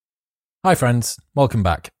Hi friends, welcome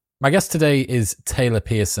back. My guest today is Taylor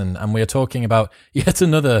Pearson, and we are talking about yet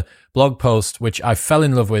another blog post which I fell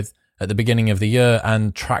in love with at the beginning of the year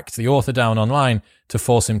and tracked the author down online to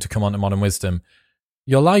force him to come on to Modern Wisdom.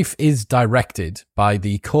 Your life is directed by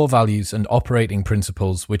the core values and operating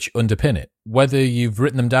principles which underpin it. Whether you've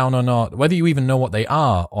written them down or not, whether you even know what they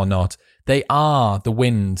are or not, they are the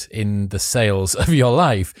wind in the sails of your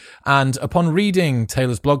life. And upon reading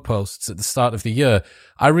Taylor's blog posts at the start of the year,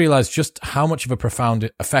 I realized just how much of a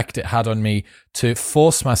profound effect it had on me to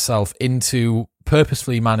force myself into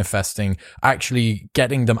purposefully manifesting, actually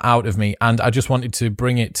getting them out of me. And I just wanted to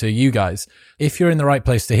bring it to you guys. If you're in the right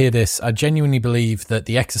place to hear this, I genuinely believe that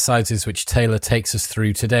the exercises which Taylor takes us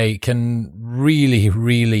through today can really,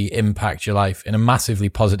 really impact your life in a massively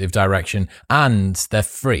positive direction, and they're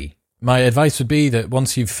free. My advice would be that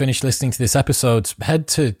once you've finished listening to this episode, head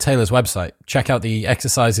to Taylor's website, check out the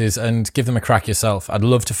exercises and give them a crack yourself. I'd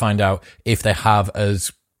love to find out if they have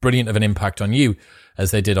as brilliant of an impact on you as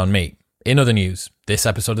they did on me. In other news, this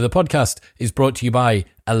episode of the podcast is brought to you by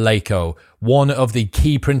Eleiko. One of the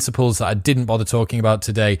key principles that I didn't bother talking about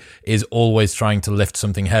today is always trying to lift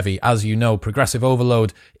something heavy. As you know, progressive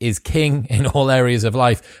overload is king in all areas of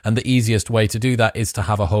life, and the easiest way to do that is to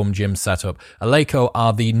have a home gym setup. Eleiko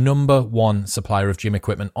are the #1 supplier of gym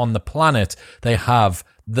equipment on the planet. They have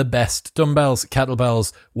the best dumbbells,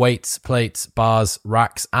 kettlebells, weights, plates, bars,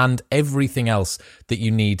 racks, and everything else that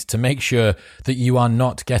you need to make sure that you are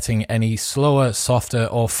not getting any slower, softer,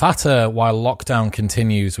 or fatter while lockdown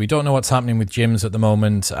continues. We don't know what's happening with gyms at the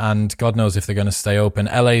moment, and God knows if they're going to stay open.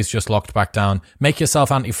 LA's just locked back down. Make yourself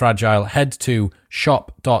anti-fragile. Head to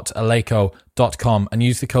shop.eleiko.com and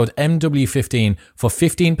use the code MW15 for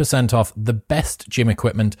 15% off the best gym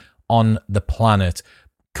equipment on the planet.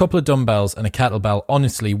 Couple of dumbbells and a kettlebell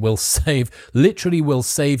honestly will save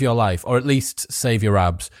your life, or at least save your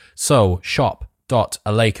abs. So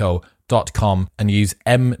shop.eleiko.com and use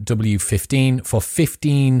MW15 for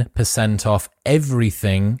 15% off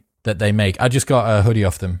everything that they make. I just got a hoodie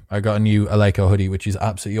off them. I got a new Eleiko hoodie, which is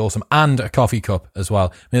absolutely awesome, and a coffee cup as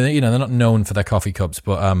well. I mean, they're not known for their coffee cups,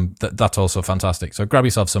 but that's also fantastic. So grab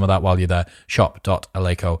yourself some of that while you're there.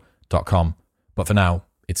 Shop.eleiko.com. But for now,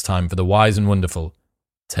 it's time for the wise and wonderful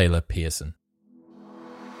Taylor Pearson.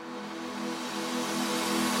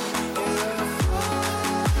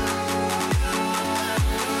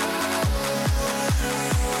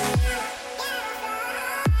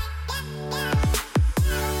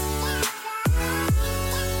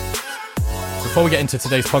 Before we get into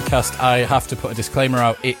today's podcast, I have to put a disclaimer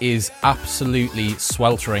out. It is absolutely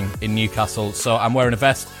sweltering in Newcastle, so I'm wearing a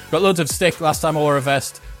vest. Got loads of stick last time I wore a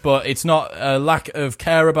vest, but it's not a lack of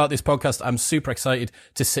care about this podcast. I'm super excited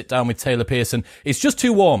to sit down with Taylor Pearson. It's just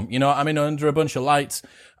too warm, I'm in under a bunch of lights,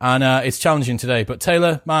 and it's challenging today. But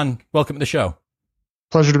Taylor, man, welcome to the show.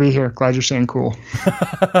 Pleasure to be here. Glad you're staying cool.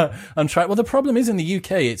 I'm trying. Well, the problem is in the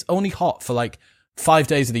UK, it's only hot for like 5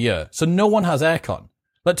 days of the year, so no one has aircon.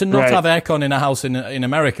 Like, to not have aircon in a house in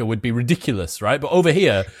America would be ridiculous, right? But over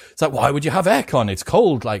here, it's like, why would you have aircon? It's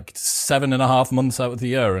cold like 7.5 months out of the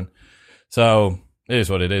year. And so it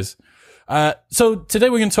is what it is. So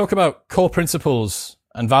today we're going to talk about core principles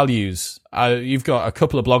and values. You've got a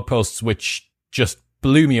couple of blog posts which just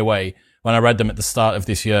blew me away when I read them at the start of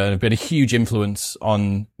this year and have been a huge influence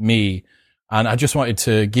on me. And I just wanted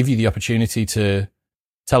to give you the opportunity to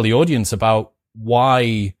tell the audience about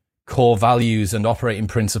why core values and operating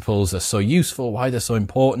principles are so useful, why they're so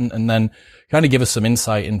important, and then kind of give us some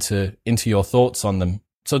insight into your thoughts on them.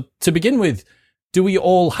 So to begin with, do we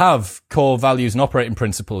all have core values and operating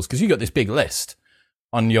principles? Because you got this big list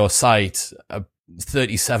on your site,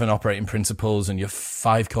 37 operating principles and your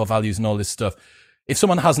 5 core values and all this stuff. If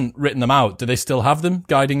someone hasn't written them out, do they still have them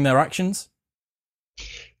guiding their actions?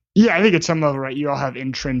 Yeah, I think at some level, right, you all have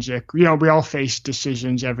intrinsic, we all face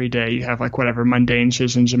decisions every day. You have like whatever mundane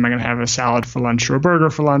decisions. Am I going to have a salad for lunch or a burger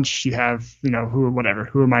for lunch? You have, who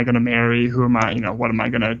am I going to marry? Who am I, what am I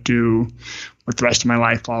going to do with the rest of my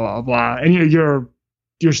life? Blah, blah, blah. And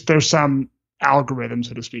there's some algorithm,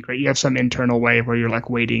 so to speak, right? You have some internal way where you're like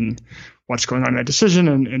weighting what's going on in that decision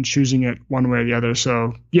and choosing it one way or the other.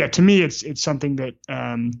 So yeah, to me, it's something that,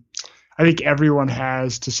 I think everyone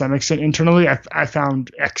has to some extent internally. I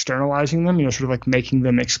found externalizing them, sort of like making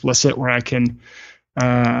them explicit where I can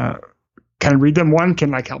kind of read them. One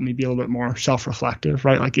can like help me be a little bit more self-reflective,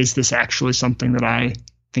 right? Like, is this actually something that I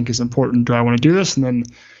think is important? Do I want to do this? And then,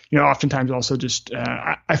 oftentimes also just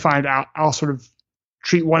I find I'll sort of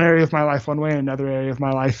treat one area of my life one way and another area of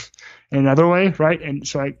my life in another way, right? And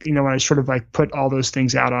so when I sort of like put all those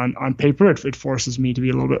things out on paper, it forces me to be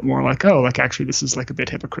a little bit more like, oh, like actually this is like a bit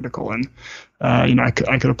hypocritical, and I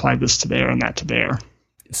could apply this to there and that to there.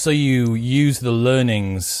 So you use the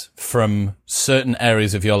learnings from certain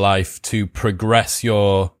areas of your life to progress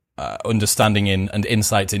your understanding in and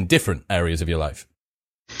insights in different areas of your life.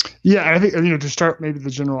 Yeah, I think, to start maybe the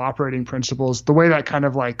general operating principles, the way that kind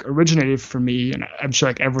of like originated for me, and I'm sure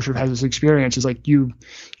like everyone sort of has this experience, is like you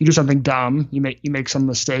do something dumb, you make some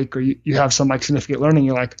mistake, or you have some like significant learning.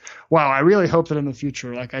 You're like, wow, I really hope that in the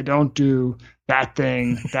future, like I don't do that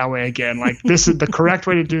thing that way again. Like this is the correct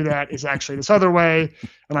way to do that is actually this other way,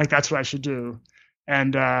 and like that's what I should do.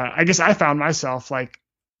 And I guess I found myself like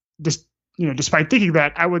just despite thinking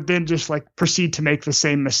that, I would then just like proceed to make the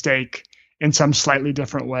same mistake in some slightly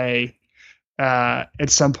different way at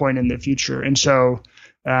some point in the future. And so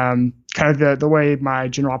kind of the way my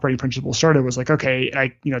general operating principle started was like, okay,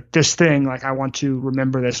 this thing, like I want to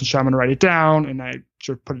remember this, and so I'm going to write it down, and I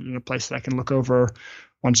sort of put it in a place that I can look over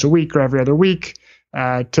once a week or every other week,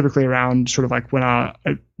 typically around sort of like when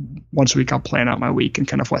once a week I'll plan out my week and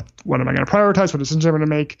kind of what am I going to prioritize, what decisions I'm going to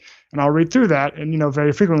make, and I'll read through that. And,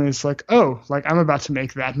 very frequently it's like, oh, like I'm about to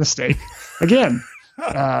make that mistake again.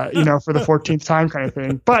 For the 14th time kind of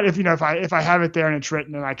thing. But if I have it there and it's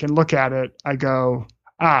written and I can look at it, I go,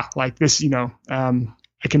 like this,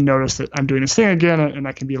 I can notice that I'm doing this thing again, and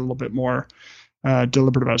I can be a little bit more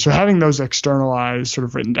deliberate about it. So having those externalized, sort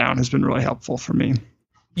of written down, has been really helpful for me.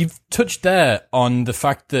 You've touched there on the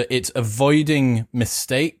fact that it's avoiding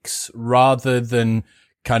mistakes rather than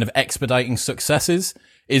kind of expediting successes.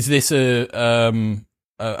 Is this a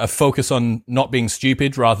focus on not being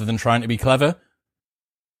stupid rather than trying to be clever?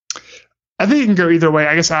 I think it can go either way.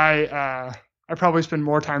 I guess I probably spend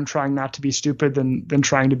more time trying not to be stupid than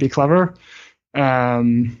trying to be clever.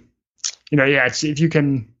 It's if you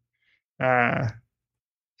can,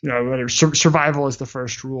 whatever, survival is the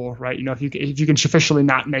first rule, right? If you can sufficiently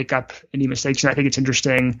not make up any mistakes. And I think it's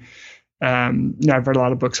interesting. I've read a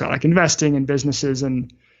lot of books about like investing and businesses,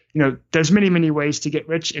 and there's many, many ways to get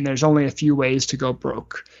rich, and there's only a few ways to go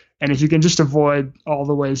broke. And if you can just avoid all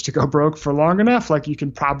the ways to go broke for long enough, like you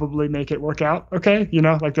can probably make it work out. Okay.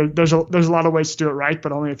 Like there's a lot of ways to do it right,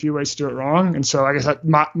 but only a few ways to do it wrong. And so I guess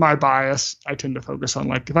my bias, I tend to focus on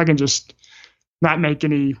like, if I can just not make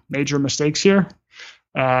any major mistakes here,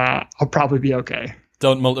 I'll probably be okay.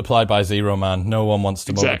 Don't multiply by zero, man. No one wants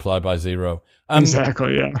to multiply by zero.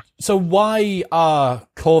 Exactly. Yeah. So why are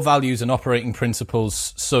core values and operating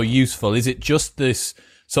principles so useful? Is it just this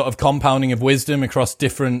sort of compounding of wisdom across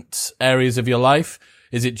different areas of your life?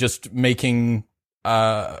 Is it just making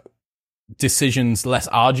decisions less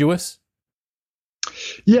arduous?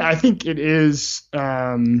 Yeah, I think it is.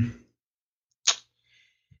 I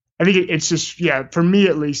think it's just, for me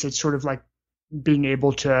at least, it's sort of like being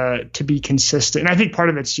able to be consistent. And I think part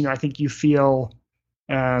of it's, I think you feel,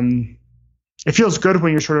 it feels good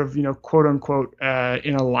when you're sort of, quote unquote,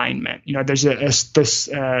 in alignment. There's this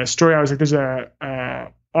story. I was like, there's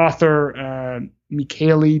a author,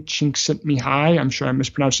 Mihaly Csikszentmihalyi. I'm sure I'm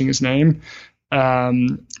mispronouncing his name.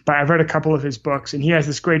 But I've read a couple of his books, and he has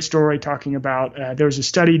this great story talking about, there was a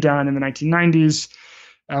study done in the 1990s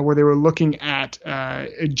where they were looking at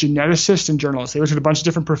geneticists and journalists. They looked at a bunch of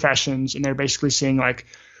different professions, and they're basically seeing like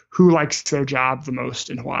who likes their job the most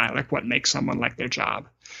and why, like what makes someone like their job.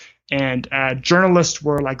 And journalists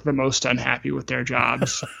were like the most unhappy with their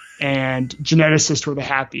jobs, and geneticists were the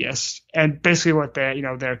happiest. And basically what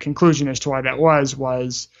their conclusion as to why that was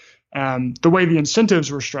the way the incentives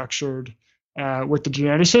were structured with the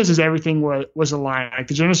geneticists is everything was aligned. Like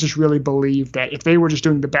the geneticists really believed that if they were just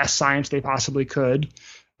doing the best science they possibly could,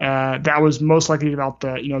 that was most likely to develop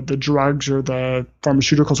the drugs or the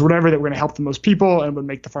pharmaceuticals or whatever that were going to help the most people and would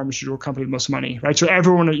make the pharmaceutical company the most money, right? So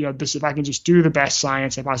everyone, if I can just do the best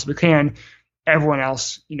science I possibly can, everyone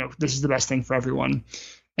else, this is the best thing for everyone.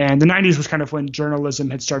 And the 90s was kind of when journalism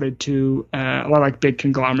had started to, a lot of like big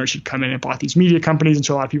conglomerates had come in and bought these media companies. And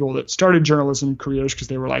so a lot of people that started journalism careers because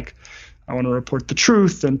they were like, I want to report the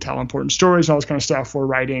truth and tell important stories and all this kind of stuff, were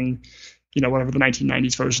writing, whatever the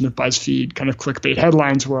 1990s version of BuzzFeed kind of clickbait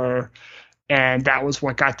headlines were. And that was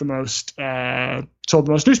what got the most, sold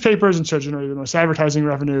the most newspapers and so generated the most advertising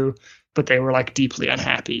revenue. But they were like deeply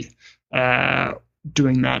unhappy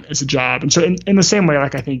doing that as a job. And so in the same way,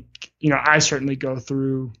 like I think, I certainly go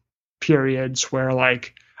through periods where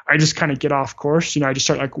like I just kind of get off course. I just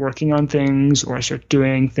start like working on things, or I start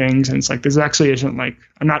doing things, and it's like this actually isn't like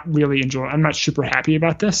I'm not super happy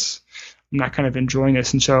about this. I'm not kind of enjoying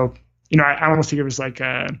this. And so I almost think of it as like,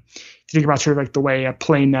 if you think about sort of like the way a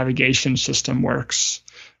plane navigation system works.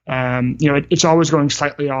 It's always going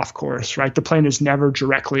slightly off course, right? The plane is never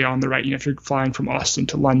directly on the right. If you're flying from Austin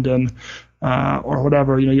to London or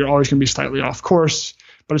whatever, you're always going to be slightly off course,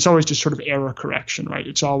 but it's always just sort of error correction, right?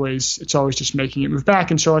 It's always just making it move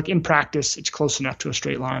back. And so like in practice, it's close enough to a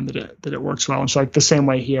straight line that it works well. And so like the same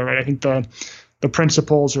way here, right? I think the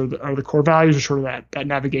principles or the core values are sort of that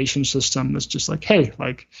navigation system that's just like, hey,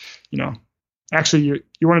 like, actually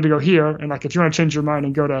you wanted to go here, and like if you want to change your mind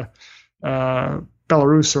and go to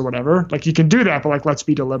Belarus or whatever, like you can do that, but like let's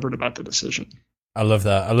be deliberate about the decision. I love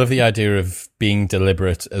that. I love the idea of being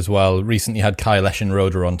deliberate as well. Recently had Kyle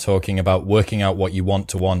Eschenroder on talking about working out what you want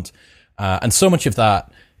to want. And so much of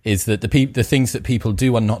that is that the things that people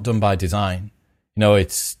do are not done by design.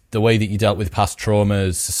 It's the way that you dealt with past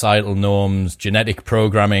traumas, societal norms, genetic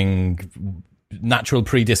programming, natural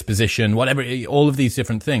predisposition, whatever, all of these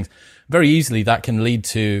different things. Very easily that can lead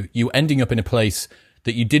to you ending up in a place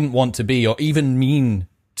that you didn't want to be or even mean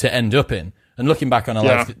to end up in. And looking back on a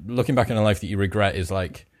life that you regret is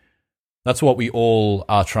like, that's what we all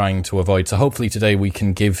are trying to avoid. So hopefully today we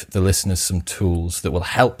can give the listeners some tools that will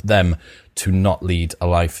help them to not lead a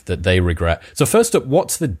life that they regret. So first up,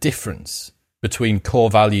 what's the difference between core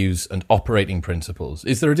values and operating principles?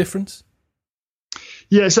 Is there a difference?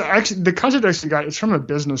 Yeah, so actually the concept I actually got is from a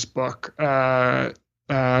business book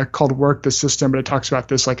called Work the System, but it talks about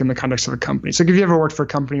this like in the context of a company. So like if you ever worked for a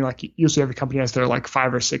company, like usually every company has their like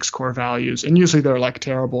 5 or 6 core values, and usually they're like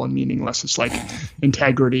terrible and meaningless. It's like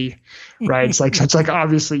integrity, right? It's like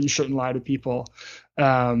obviously you shouldn't lie to people.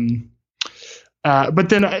 But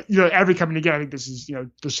then, every company, again, I think this is,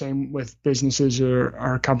 the same with businesses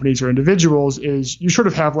or companies or individuals, is you sort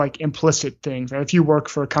of have like implicit things, right? If you work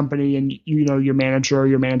for a company and your manager or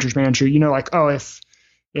your manager's manager, like, oh,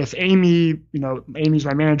 if Amy, Amy's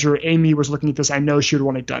my manager, Amy was looking at this, I know she would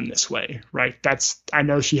want it done this way, right? I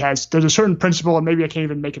know there's a certain principle, and maybe I can't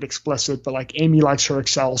even make it explicit, but like Amy likes her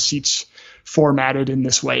Excel sheets formatted in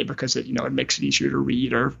this way because it makes it easier to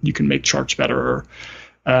read, or you can make charts better,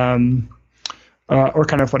 or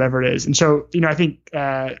kind of whatever it is. And so, I think,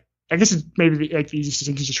 I guess it's maybe like the easiest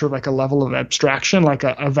thing is just sort of like a level of abstraction, like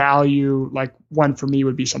a value, like one for me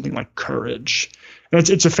would be something like courage. And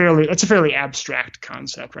it's a fairly abstract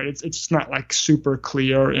concept, right? It's not like super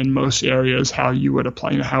clear in most areas how you would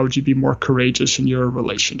apply, how would you be more courageous in your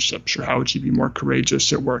relationships, or how would you be more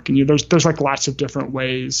courageous at work? And there's like lots of different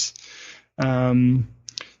ways,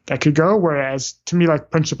 that could go. Whereas to me, like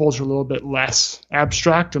principles are a little bit less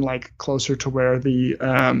abstract and like closer to where the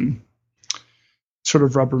sort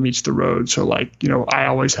of rubber meets the road. So like, I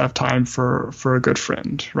always have time for a good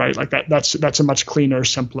friend, right? Like that's a much cleaner,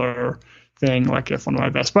 simpler thing. Like if one of my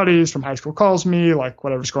best buddies from high school calls me, like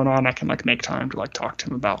whatever's going on, I can like make time to like talk to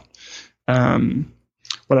him about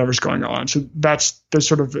whatever's going on. So that's the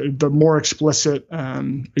sort of the more explicit,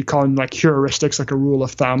 we call them like heuristics, like a rule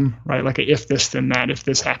of thumb, right? Like if this, then that, if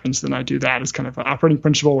this happens, then I do that, is kind of an operating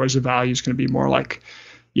principle, whereas a value is going to be more like,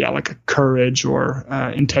 like a courage, or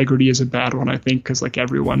integrity is a bad one, I think, because like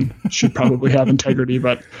everyone should probably have integrity,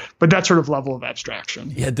 but that sort of level of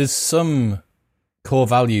abstraction. Yeah, there's some core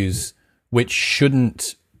values which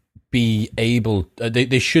shouldn't be able,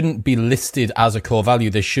 they shouldn't be listed as a core value.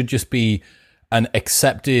 They should just be an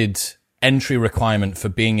accepted entry requirement for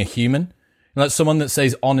being a human. Like someone that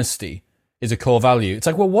says honesty is a core value. It's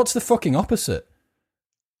like, well, what's the fucking opposite?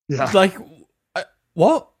 Yeah. Like,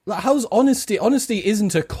 what? Like, how's honesty? Honesty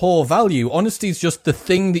isn't a core value. Honesty is just the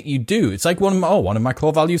thing that you do. It's like one of my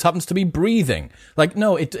core values happens to be breathing. Like,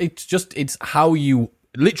 no, it's how you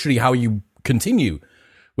continue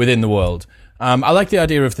within the world. I like the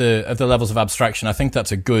idea of the levels of abstraction. I think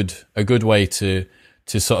that's a good way to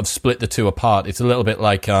sort of split the two apart. It's a little bit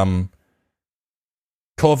like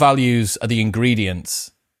core values are the ingredients,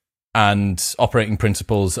 and operating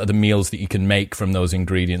principles are the meals that you can make from those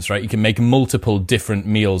ingredients, right? You can make multiple different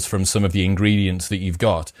meals from some of the ingredients that you've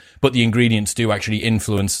got, but the ingredients do actually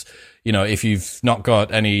influence, if you've not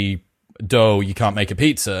got any dough, you can't make a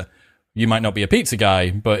pizza. You might not be a pizza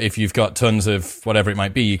guy, but if you've got tons of whatever it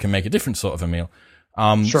might be, you can make a different sort of a meal.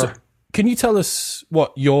 Sure. So can you tell us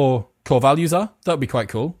what your core values are? That would be quite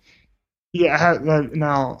cool. Yeah, I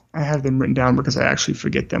have them written down because I actually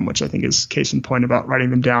forget them, which I think is case in point about writing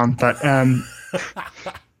them down. But, I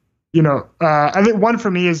think one for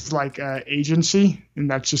me is like agency, and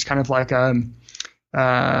that's just kind of like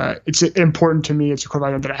it's important to me. It's a core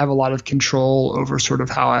value that I have a lot of control over sort of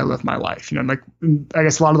how I live my life. Like I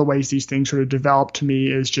guess a lot of the ways these things sort of develop to me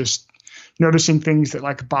is just noticing things that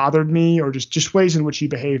like bothered me, or just ways in which you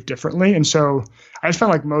behave differently. And so I just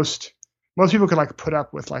find like most most people could like put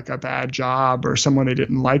up with like a bad job or someone they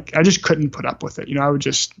didn't like. I just couldn't put up with it. I would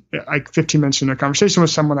just like 15 minutes in a conversation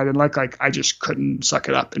with someone I didn't like I just couldn't suck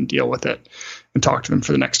it up and deal with it and talk to them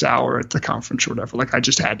for the next hour at the conference or whatever. Like I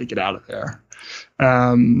just had to get out of there.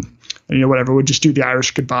 And whatever, would just do the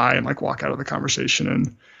Irish goodbye and like walk out of the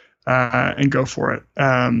conversation and go for it.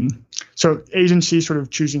 So agency, sort of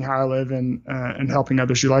choosing how I live and helping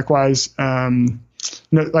others do likewise.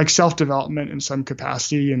 Like self-development in some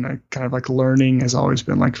capacity and kind of like learning has always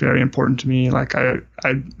been like very important to me. Like I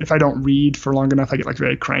if I don't read for long enough, I get like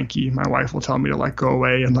very cranky. My wife will tell me to like go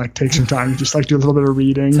away and like take some time to just like do a little bit of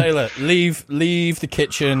reading. Taylor, leave the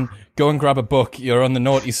kitchen, go and grab a book. You're on the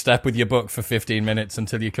naughty step with your book for 15 minutes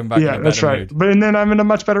until you come back. Yeah, that's right. Mood. And then I'm in a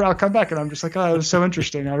much better, I'll come back and I'm just like, oh, it was so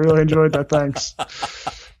interesting. I really enjoyed that. Thanks.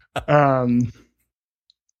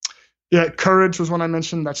 Yeah, courage was one I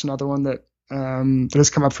mentioned. That's another one that has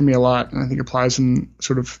come up for me a lot, and I think applies in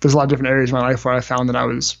sort of, there's a lot of different areas of my life where I found that I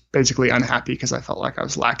was basically unhappy because I felt like I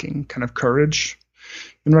was lacking kind of courage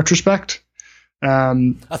in retrospect.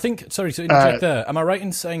 I think, sorry to interject there, am I right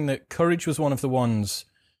in saying that courage was one of the ones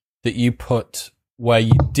that you put where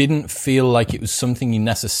you didn't feel like it was something you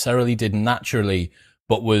necessarily did naturally,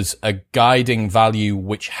 but was a guiding value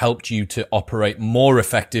which helped you to operate more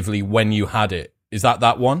effectively when you had it? Is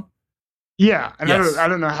that one? Yeah, and yes. I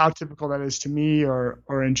don't know how typical that is to me or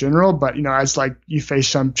in general, but as like you face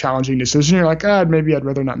some challenging decision, you're like, maybe I'd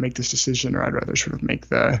rather not make this decision, or I'd rather sort of make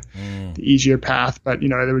the easier path. But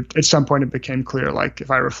at some point it became clear, like if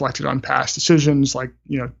I reflected on past decisions, like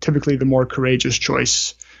typically the more courageous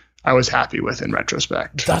choice I was happy with in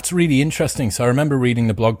retrospect. That's really interesting. So I remember reading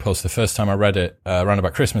the blog post the first time I read it around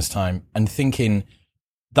about Christmas time and thinking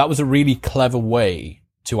that was a really clever way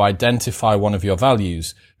to identify one of your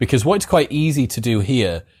values, because what's quite easy to do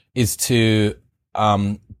here is to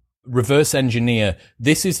reverse engineer,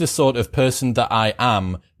 this is the sort of person that I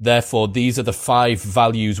am, therefore these are the 5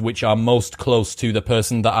 values which are most close to the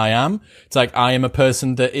person that I am. It's like, I am a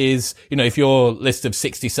person that is, if your list of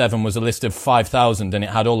 67 was a list of 5,000 and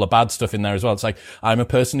it had all the bad stuff in there as well, it's like, I'm a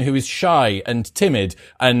person who is shy and timid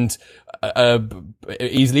and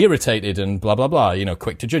easily irritated and blah, blah, blah,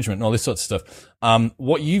 quick to judgment and all this sort of stuff.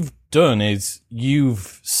 What you've done is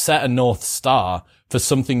you've set a North Star for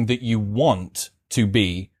something that you want to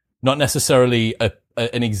be, not necessarily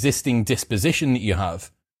an existing disposition that you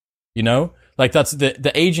have, like that's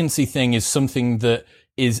the agency thing is something that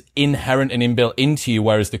is inherent and inbuilt into you,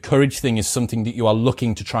 whereas the courage thing is something that you are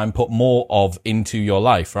looking to try and put more of into your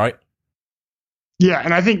life, right? Yeah.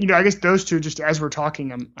 And I think, I guess those two, just as we're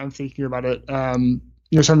talking, I'm thinking about it,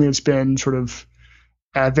 something that's been sort of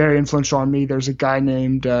very influential on me. There's a guy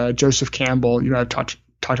named Joseph Campbell, I've talked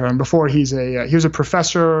about him before. He was a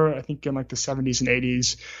professor, I think in like the 70s and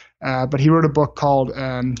 80s, but he wrote a book called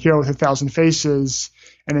Hero with a Thousand Faces,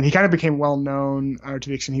 and then he kind of became well known, or to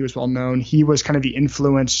the extent he was well known, he was kind of the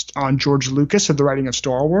influence on George Lucas of the writing of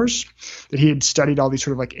Star Wars, that he had studied all these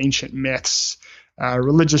sort of like ancient myths,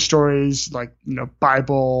 religious stories like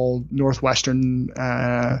Bible, Northwestern,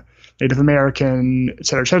 Native American, et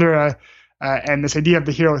cetera, and this idea of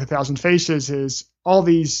the hero with a thousand faces is all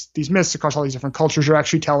these myths across all these different cultures are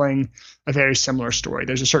actually telling a very similar story.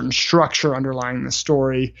 There's a certain structure underlying the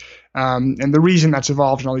story. And the reason that's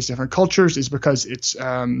evolved in all these different cultures is because it's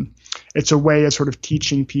a way of sort of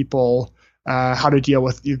teaching people how to deal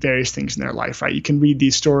with various things in their life, right? You can read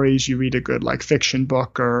these stories, you read a good like fiction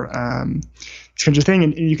book or this kind of thing,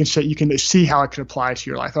 and you can see how it could apply to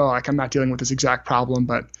your life. Oh, like I'm not dealing with this exact problem,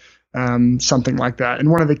 but something like that. And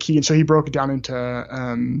one of the key, and so he broke it down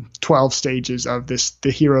into 12 stages of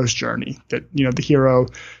the hero's journey, that the hero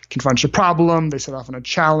confronts a problem, they set off on a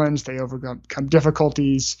challenge, they overcome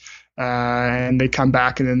difficulties, and they come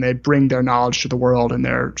back and then they bring their knowledge to the world, and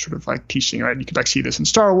they're sort of like teaching, right? You can like see this in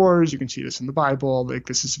Star Wars, you can see this in the Bible, like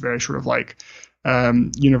this is very sort of like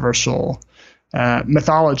universal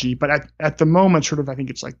mythology. But at the moment, sort of, I think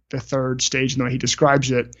it's like the third stage in the way he describes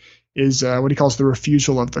it is what he calls the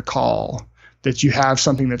refusal of the call, that you have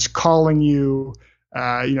something that's calling you,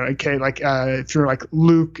 okay, like if you're like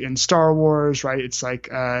Luke in Star Wars, right? It's like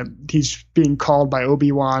he's being called by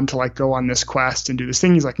Obi-Wan to like go on this quest and do this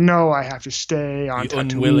thing. He's like, no, I have to stay on the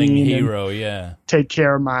unwilling hero, take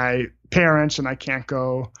care of my parents, and I can't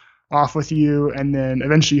go off with you. And then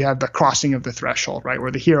eventually you have the crossing of the threshold, right,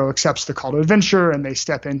 where the hero accepts the call to adventure and they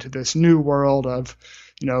step into this new world of,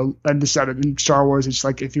 and this out in Star Wars, it's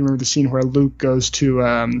like, if you remember the scene where Luke goes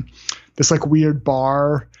to this like weird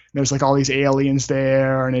bar, and there's like all these aliens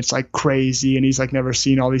there, and it's like crazy, and he's like never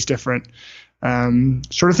seen all these different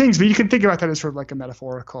sort of things. But you can think about that as sort of like a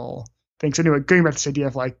metaphorical things. Anyway, going back to this idea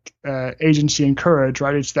of like agency and courage,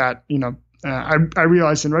 right? It's that, I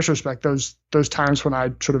realized in retrospect those times when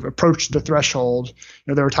I sort of approached the threshold,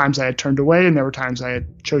 there were times I had turned away and there were times I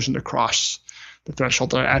had chosen to cross the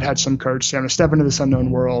threshold. I'd had some courage to say, I'm going to step into this unknown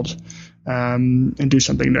world and do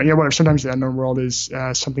something. Whatever. Sometimes the unknown world is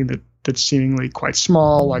something that's seemingly quite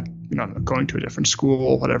small, like going to a different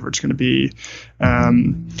school, whatever it's going to be.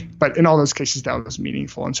 But in all those cases, that was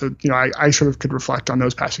meaningful. And so, I sort of could reflect on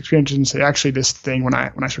those past experiences and say, actually, this thing when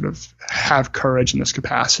I sort of have courage in this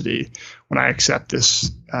capacity, when I accept this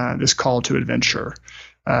call to adventure,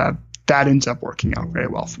 that ends up working out very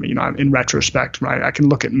well for me. In retrospect, right, I can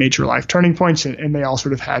look at major life turning points, and they all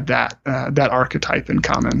sort of had that archetype in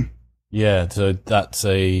common. Yeah, so that's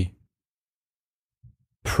a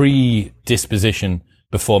predisposition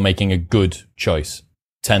before making a good choice.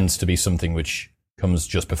 Tends to be something which comes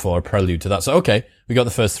just before a prelude to that. So, okay, we got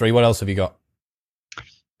the first three. What else have you got?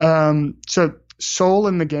 So Soul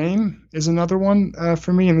in the Game is another one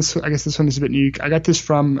for me, and I guess this one is a bit unique. I got this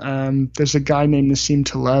from there's a guy named Nassim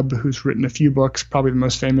Taleb who's written a few books. Probably the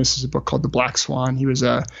most famous is a book called The Black Swan. He was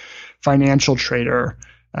a financial trader,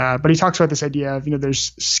 but he talks about this idea of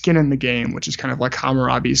there's skin in the game, which is kind of like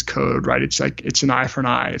Hammurabi's code, right? It's like it's an eye for an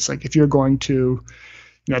eye. It's like if you're going to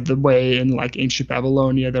the way in like ancient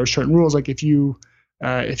Babylonia, there are certain rules. Like if you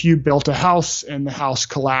built a house and the house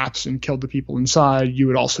collapsed and killed the people inside, you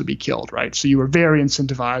would also be killed, right? So you were very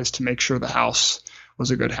incentivized to make sure the house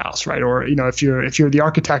was a good house, right? Or if you're the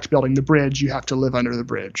architect building the bridge, you have to live under the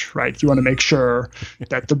bridge, right? You want to make sure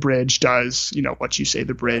that the bridge does what you say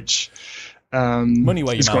the bridge Money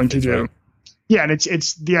where your is going to do. Right? Yeah, and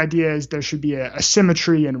it's the idea is there should be a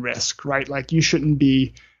symmetry and risk, right? Like you shouldn't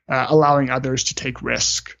be allowing others to take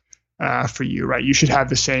risk for you, right? You should have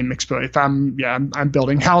the same exposure. If I'm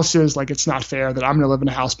building houses, like it's not fair that I'm going to live in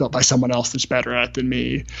a house built by someone else that's better at it than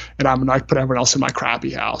me, and I'm going to put everyone else in my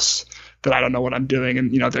crappy house that I don't know what I'm doing,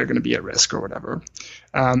 and they're going to be at risk or whatever.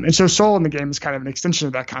 And so Soul in the Game is kind of an extension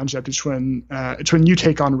of that concept. It's when you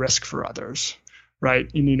take on risk for others, right?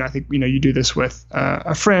 I think you do this with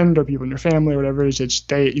a friend or people in your family or whatever it is. It's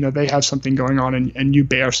they have something going on, and you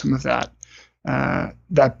bear some of that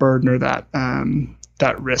burden or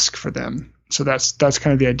that risk for them. So that's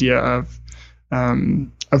kind of the idea of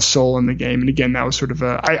Soul in the Game. And again, that was sort of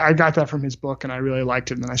I got that from his book, and I really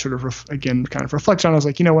liked it. And then I sort of kind of reflected on it. I was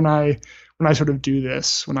like, when I sort of do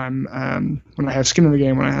this, when I have skin in the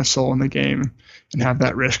game, when I have soul in the game, and have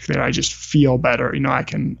that risk there, I just feel better.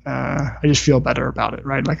 I just feel better about it,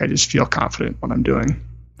 right? Like I just feel confident what I'm doing.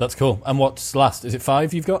 That's cool. And what's last? Is it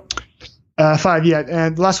 5 you've got? 5, yeah.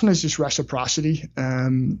 And the last one is just reciprocity,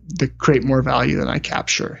 to create more value than I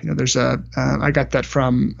capture. There's I got that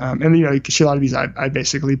from, and you can see a lot of these I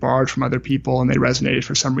basically borrowed from other people, and they resonated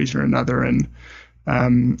for some reason or another, and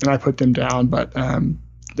I put them down. But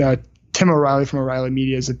Tim O'Reilly from O'Reilly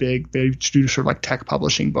Media they do sort of like tech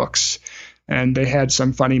publishing books, and they had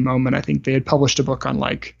some funny moment. I think they had published a book on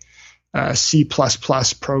like C++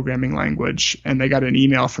 programming language, and they got an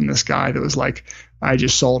email from this guy that was like, I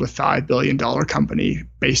just sold a $5 billion company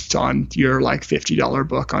based on your like $50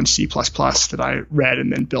 book on C++ that I read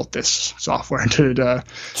and then built this software into it.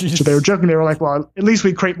 So they were joking. They were like, well, at least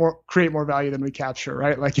we create more value than we capture,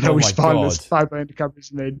 right? Like, we spawned this $5 billion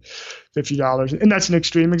companies and made $50. And that's an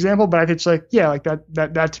extreme example, but I think it's like, yeah, like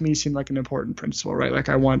that to me seemed like an important principle, right? Like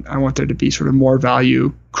I want there to be sort of more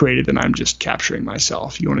value created than I'm just capturing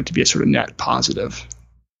myself. You want it to be a sort of net positive.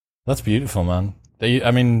 That's beautiful, man.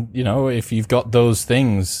 I mean, if you've got those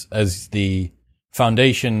things as the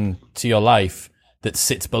foundation to your life that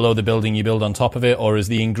sits below the building you build on top of it, or as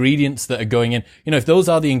the ingredients that are going in, if those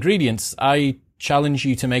are the ingredients, I challenge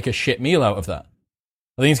you to make a shit meal out of that.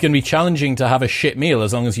 I think it's going to be challenging to have a shit meal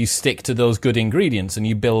as long as you stick to those good ingredients and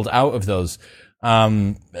you build out of those.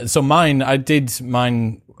 So I did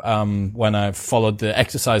mine when I followed the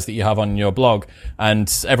exercise that you have on your blog, and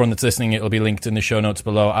everyone that's listening, it'll be linked in the show notes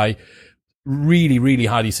below. I really, really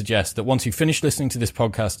highly suggest that once you finish listening to this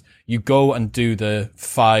podcast, you go and do the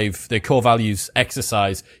core values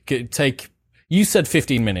exercise. You said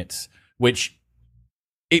 15 minutes, which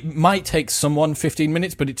it might take someone 15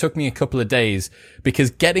 minutes, but it took me a couple of days because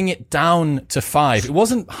getting it down to 5, it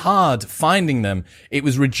wasn't hard finding them. It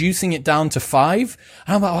was reducing it down to 5.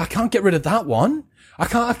 And I'm like, I can't get rid of that one. I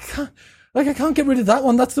can't get rid of that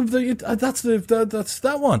one. That's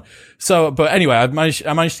that one. So, but anyway, I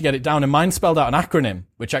managed to get it down, and mine spelled out an acronym,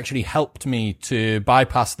 which actually helped me to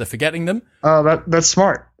bypass the forgetting them. Oh, that's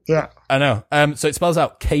smart. Yeah. I know. So it spells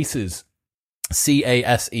out CASES,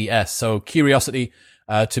 CASES. So curiosity,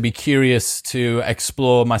 to be curious, to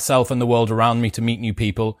explore myself and the world around me, to meet new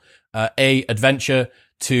people. Adventure,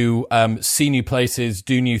 to see new places,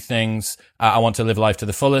 do new things. I want to live life to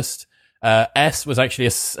the fullest. S was actually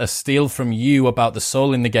a steal from you about the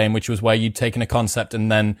soul in the game, which was where you'd taken a concept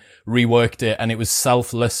and then reworked it, and it was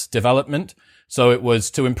selfless development. So it was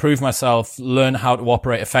to improve myself, learn how to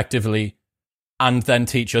operate effectively, and then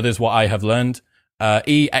teach others what I have learned.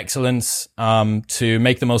 E, excellence, to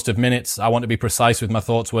make the most of minutes. I want to be precise with my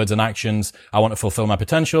thoughts, words, and actions. I want to fulfill my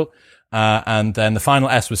potential. And then the final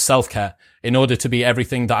S was self-care. In order to be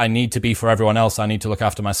everything that I need to be for everyone else, I need to look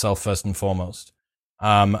after myself first and foremost.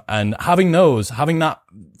 And having those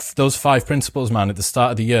 5 principles, man, at the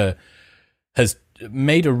start of the year has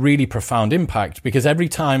made a really profound impact, because every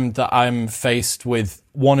time that I'm faced with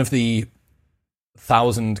one of the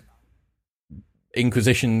 1,000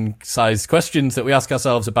 Inquisition-sized questions that we ask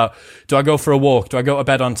ourselves about, do I go for a walk? Do I go to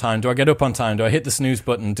bed on time? Do I get up on time? Do I hit the snooze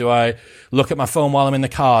button? Do I look at my phone while I'm in the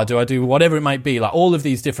car? Do I do whatever it might be? Like all of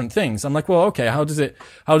these different things. I'm like, well, okay, how does it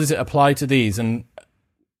apply to these? And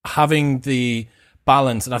having the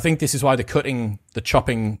balance, and I think this is why the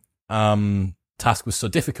chopping task was so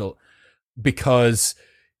difficult, because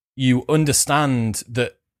you understand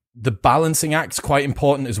that the balancing act's quite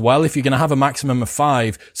important as well if you're going to have a maximum of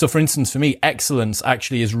 5. So for instance, for me, excellence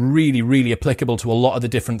actually is really, really applicable to a lot of the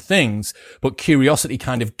different things, but curiosity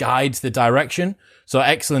kind of guides the direction. So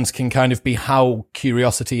excellence can kind of be how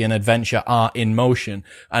curiosity and adventure are in motion,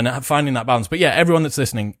 and finding that balance. But yeah, everyone that's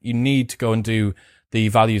listening, you need to go and do the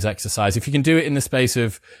values exercise. If you can do it in the space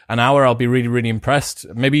of an hour, I'll be really, really impressed.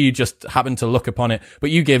 Maybe you just happen to look upon it,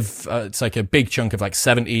 but you give, it's like a big chunk of like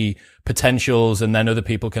 70 potentials, and then other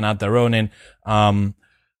people can add their own in.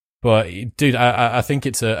 But dude, I think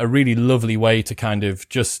it's a really lovely way to kind of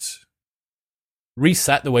just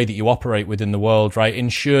reset the way that you operate within the world, right?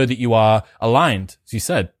 Ensure that you are aligned, as you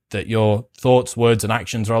said, that your thoughts, words, and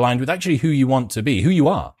actions are aligned with actually who you want to be, who you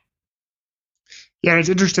are. Yeah, it's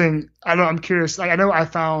interesting. I'm curious. Like, I know I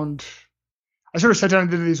sort of sat down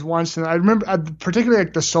and did these once, and I remember particularly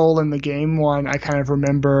like the soul in the game one. I kind of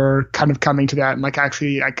remember kind of coming to that and like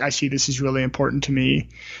actually I see this is really important to me.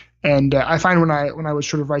 And I find when I would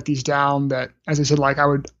sort of write these down that, as I said, like I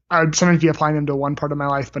would sometimes be applying them to one part of my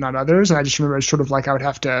life but not others. And I just remember it's sort of like I would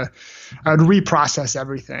reprocess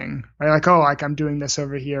everything. Right? Like, oh, like I'm doing this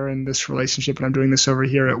over here in this relationship, and I'm doing this over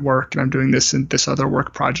here at work, and I'm doing this in this other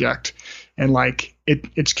work project. And like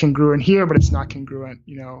it's congruent here, but it's not congruent,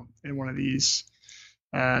 in one of these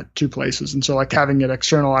 2 places. And so like having it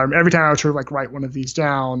external, every time I would sort of like write one of these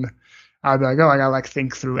down, I'd be like, oh, I gotta like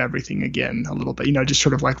think through everything again a little bit, just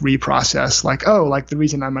sort of like reprocess, like, oh, like the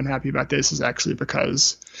reason I'm unhappy about this is actually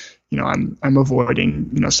because, I'm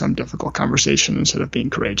avoiding, some difficult conversation instead of being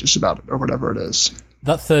courageous about it or whatever it is.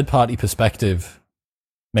 That third party perspective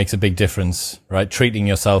makes a big difference, right? Treating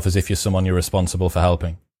yourself as if you're someone you're responsible for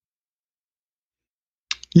helping.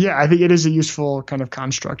 Yeah, I think it is a useful kind of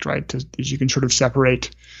construct, right? As you can sort of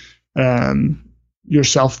separate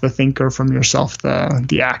yourself, the thinker, from yourself,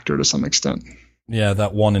 the actor, to some extent. Yeah,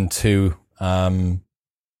 that 1 and 2 level.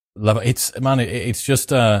 It's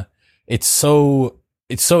just it's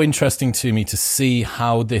so interesting to me to see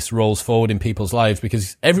how this rolls forward in people's lives,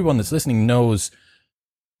 because everyone that's listening knows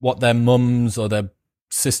what their mums or their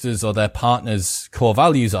sisters or their partners' core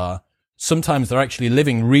values are. Sometimes they're actually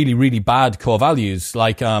living really, really bad core values.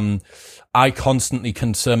 Like, I constantly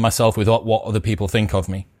concern myself with what other people think of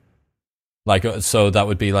me. Like, so that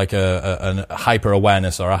would be like a hyper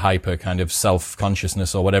awareness or a hyper kind of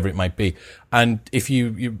self-consciousness or whatever it might be. And if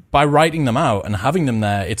you by writing them out and having them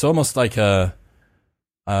there, it's almost like a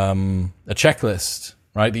checklist,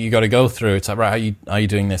 right? That you got to go through. It's like, right, are you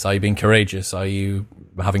doing this? Are you being courageous? Are you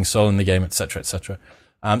having soul in the game, et cetera, et cetera.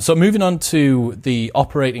 So moving on to the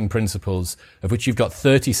operating principles, of which you've got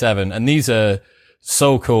 37, and these are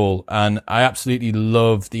so cool. And I absolutely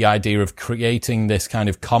love the idea of creating this kind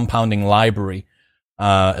of compounding library,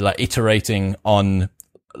 like iterating on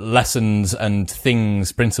lessons and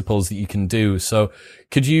things, principles that you can do. So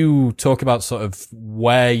could you talk about sort of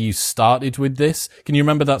where you started with this? Can you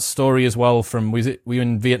remember that story as well from, were you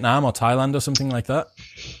in Vietnam or Thailand or something like that?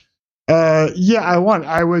 Yeah,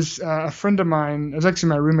 I was a friend of mine. It was actually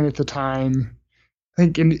my roommate at the time. I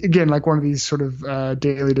think, and again, like one of these sort of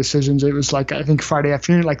daily decisions. It was like, I think Friday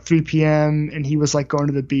afternoon, like 3 p.m. and he was like going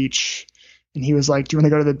to the beach, and he was like, "Do you want to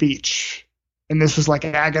go to the beach?" And this was like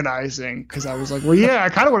agonizing, because I was like, "Well, yeah, I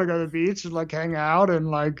kind of want to go to the beach and like hang out and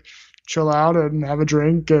like chill out and have a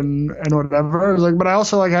drink and whatever." I was like, but I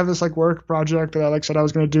also like have this like work project that I like said I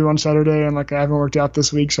was going to do on Saturday, and like I haven't worked out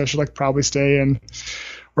this week, so I should like probably stay and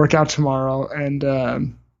work out tomorrow. And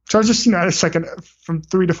so I was just, it's like from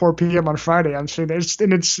 3 to 4 p.m. on Friday, I'm sitting there,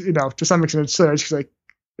 and it's, to some extent it's silly. It's like,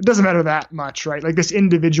 it doesn't matter that much, right? Like this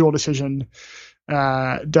individual decision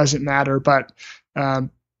doesn't matter, but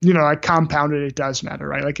like compounded, it does matter,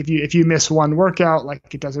 right? Like if you miss one workout,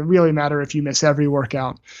 like it doesn't really matter if you miss every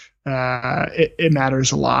workout. It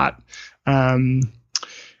matters a lot. And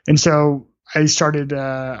so I started,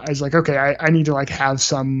 I was like, okay, I need to like have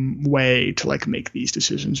some way to like make these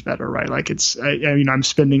decisions better, right? Like I'm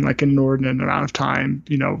spending like an inordinate amount of time,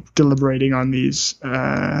 deliberating on these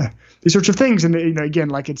sorts of things. And, again,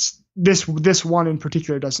 like it's this one in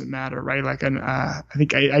particular doesn't matter, right? Like, and I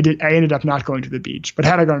think I ended up not going to the beach, but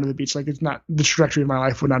had I gone to the beach, like it's not, the trajectory of my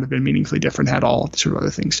life would not have been meaningfully different had all sort of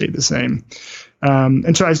other things stayed the same.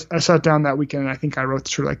 And so I sat down that weekend and I think I wrote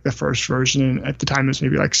sort of like the first version, and at the time it was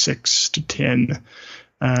maybe like 6 to 10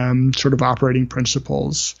 sort of operating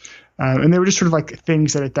principles. And they were just sort of like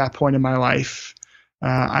things that at that point in my life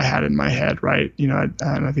I had in my head, right? And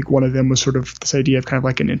I think one of them was sort of this idea of kind of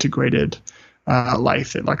like an integrated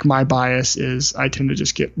life, that like my bias is I tend to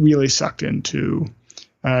just get really sucked into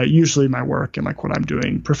usually my work and like what I'm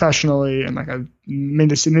doing professionally. And like I mean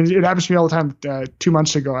this, and it happens to me all the time. 2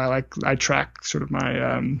 months ago, I track sort of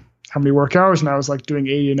my how many work hours, and I was like doing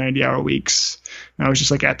 80 to 90 hour weeks, and I was just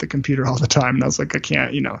like at the computer all the time, and I was like, I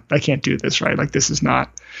can't do this, right? Like this is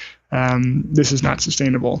not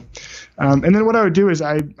sustainable. And then what I would do is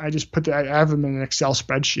I just I have them in an Excel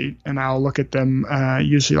spreadsheet, and I'll look at them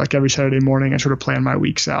usually like every Saturday morning. I sort of plan my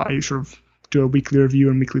weeks out. I sort of do a weekly review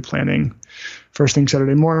and weekly planning first thing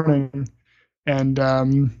Saturday morning. And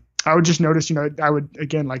I would just notice, I would,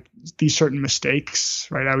 again, like these certain mistakes,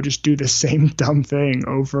 right? I would just do the same dumb thing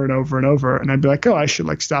over and over and over. And I'd be like, oh, I should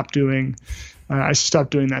like stop doing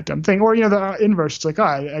that dumb thing. Or, the inverse, it's like,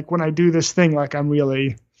 like when I do this thing, like I'm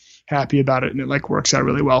really happy about it and it like works out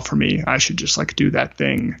really well for me, I should just like do that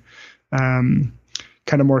thing kind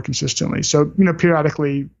of more consistently. So,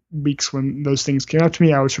 periodically, weeks when those things came up to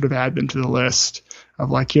me, I would sort of add them to the list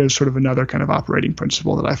of like, here's sort of another kind of operating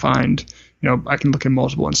principle that I find, I can look in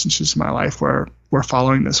multiple instances in my life where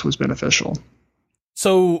following this was beneficial.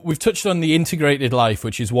 So we've touched on the integrated life,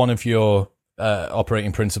 which is one of your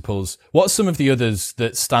operating principles. What are some of the others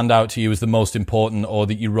that stand out to you as the most important, or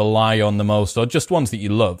that you rely on the most, or just ones that you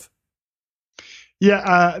love?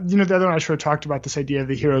 Yeah, the other one I sort of talked about, this idea of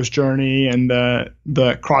the hero's journey and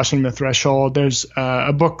the crossing the threshold. There's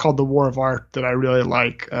a book called The War of Art that I really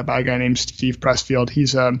like by a guy named Steve Pressfield.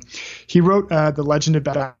 He wrote The Legend of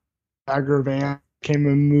Bagger Vance, became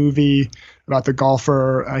a movie about the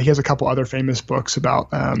golfer. He has a couple other famous books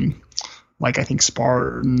about like I think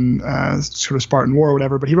Spartan War or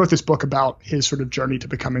whatever, but he wrote this book about his sort of journey to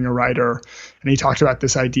becoming a writer. And he talked about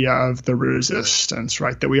this idea of the resistance,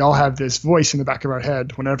 right? That we all have this voice in the back of our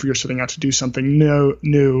head whenever you're setting out to do something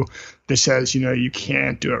new that says, you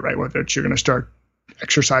can't do it, right? Whether it's you're going to start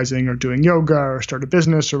exercising or doing yoga or start a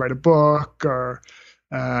business or write a book or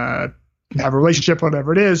have a relationship,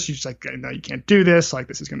 whatever it is, you're just like, no, you can't do this. Like,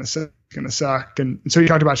 this is going to suck. And so he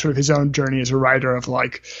talked about sort of his own journey as a writer of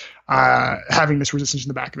like having this resistance in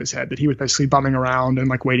the back of his head, that he was basically bumming around and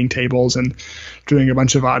like waiting tables and doing a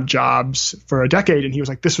bunch of odd jobs for a decade. And he was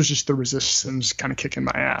like, this was just the resistance kind of kicking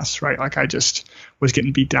my ass, right? Like I just was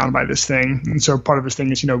getting beat down by this thing. And so part of his thing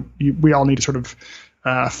is, we all need to sort of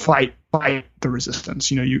fight the resistance.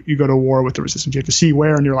 You go to war with the resistance. You have to see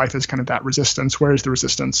where in your life is kind of that resistance. Where is the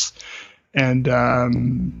resistance? And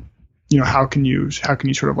how can you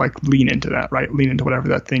sort of like lean into that, right? Lean into whatever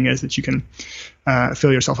that thing is that you can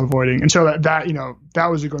feel yourself avoiding. And so that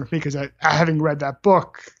was a good one for me, because having read that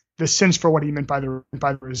book, the sense for what he meant by the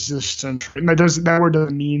resistance, and that word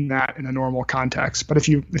doesn't mean that in a normal context. But if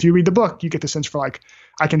you read the book, you get the sense for like,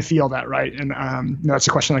 I can feel that, right? And that's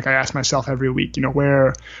a question like I ask myself every week.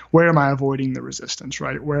 Where am I avoiding the resistance,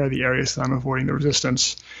 right? Where are the areas that I'm avoiding the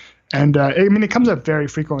resistance? And it comes up very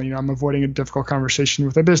frequently. I'm avoiding a difficult conversation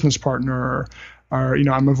with a business partner, or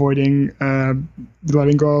I'm avoiding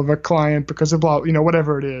letting go of a client because of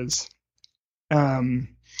whatever it is.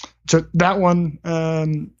 So that one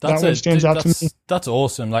stands out to me. That's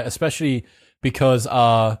awesome. Like, especially because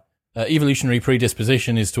our evolutionary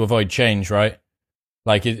predisposition is to avoid change, right?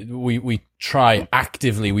 Like we try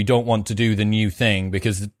actively. We don't want to do the new thing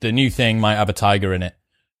because the new thing might have a tiger in it,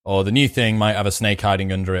 or the new thing might have a snake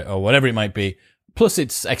hiding under it, or whatever it might be. Plus,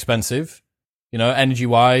 it's expensive,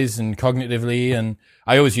 energy-wise and cognitively. And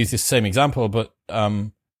I always use this same example, but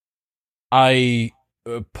I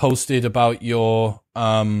posted about your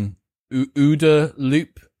OODA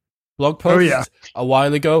loop blog post a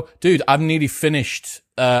while ago. Dude, I've nearly finished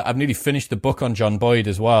the book on John Boyd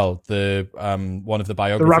as well, the one of the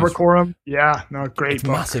biographies. The Robert Coram. Yeah, no, great It's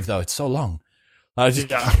book. massive, though. It's so long. It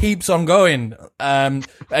just keeps on going.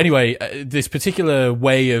 Anyway, this particular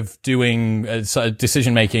way of doing sort of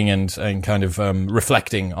decision making and kind of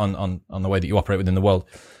reflecting on the way that you operate within the world.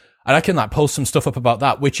 And I can like post some stuff up about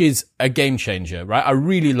that, which is a game changer, right? I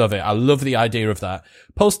really love it. I love the idea of that.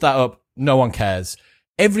 Post that up. No one cares.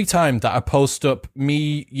 Every time that I post up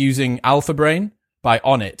me using Alpha Brain by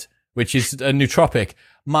Onnit, which is a nootropic,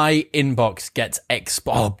 my inbox gets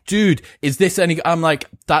oh, dude, is this any? I'm like,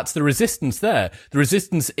 that's the resistance there. The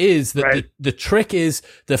resistance is that the trick is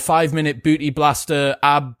the 5-minute Booty Blaster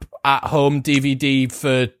ab at home DVD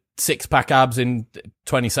for 6-pack abs in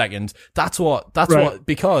 20 seconds. That's what,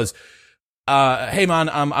 because, hey man,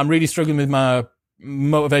 I'm really struggling with my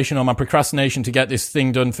motivation or my procrastination to get this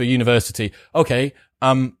thing done for university. Okay.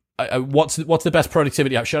 What's the best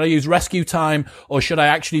productivity app? Should I use Rescue Time or should I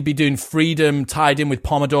actually be doing Freedom tied in with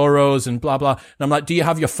Pomodoros and blah, blah? And I'm like, do you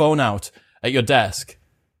have your phone out at your desk?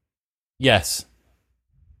 Yes.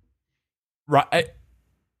 Right.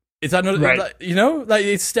 Is that not, like, you know, like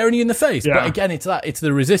it's staring you in the face. Yeah. But again, it's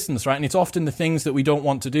the resistance, right? And it's often the things that we don't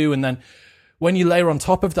want to do. And then when you layer on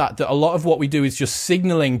top of that a lot of what we do is just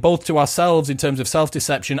signaling both to ourselves in terms of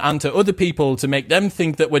self-deception and to other people to make them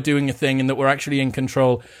think that we're doing a thing and that we're actually in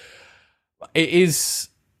control. It is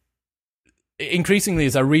increasingly,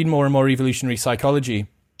 as I read more and more evolutionary psychology,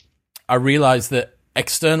 I realize that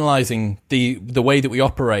externalizing the way that we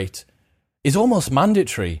operate is almost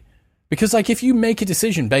mandatory. Because like if you make a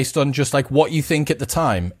decision based on just like what you think at the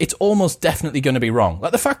time, it's almost definitely going to be wrong.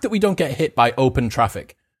 Like the fact that we don't get hit by open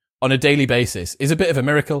traffic on a daily basis is a bit of a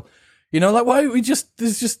miracle. You know, like why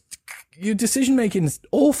your decision making is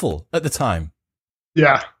awful at the time.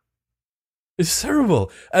 Yeah. It's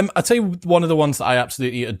terrible. I'll tell you one of the ones that I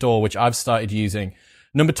absolutely adore, which I've started using.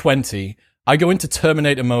 Number 20, I go into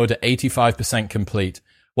Terminator mode at 85% complete.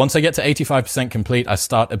 Once I get to 85% complete, I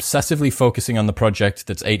start obsessively focusing on the project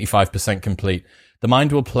that's 85% complete. The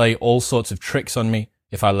mind will play all sorts of tricks on me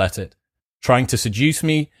if I let it, trying to seduce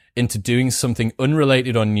me into doing something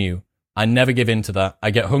unrelated or new. I never give in to that.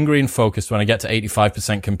 I get hungry and focused when I get to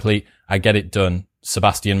 85% complete. I get it done.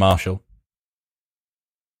 Sebastian Marshall.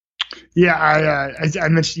 Yeah, I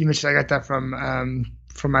mentioned I got that from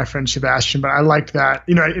my friend Sebastian, but I liked that.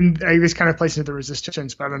 You know, and this kind of plays into the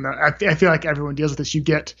resistance, but I don't know. I feel like everyone deals with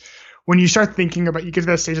this. When you start thinking about, you get to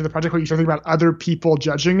that stage of the project where you start thinking about other people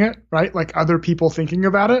judging it, right? Like other people thinking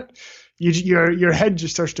about it. Your head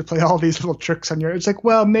just starts to play all these little tricks on you. It's like,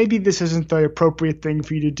 well, maybe this isn't the appropriate thing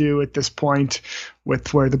for you to do at this point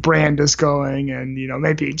with where the brand is going. And, you know,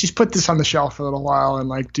 maybe just put this on the shelf for a little while and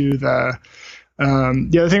like do the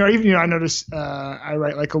other thing, or even, you know, I notice I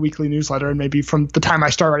write like a weekly newsletter, and maybe from the time I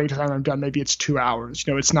start writing to the time I'm done, maybe it's 2 hours.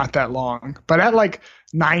 You know, it's not that long. But at like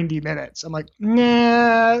 90 minutes, I'm like,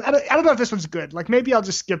 nah, I don't know if this one's good. Like maybe I'll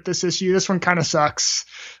just skip this issue. This one kind of sucks,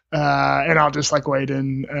 and I'll just like wait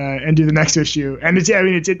and do the next issue. And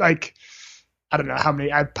it's like, I don't know how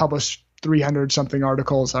many I published. 300 something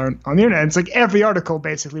articles on the internet. It's like every article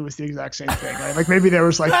basically was the exact same thing. Right? Like maybe there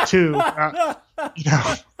was like two, you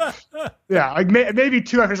know, yeah, like maybe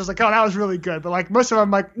two. I was like, oh, that was really good. But like most of them,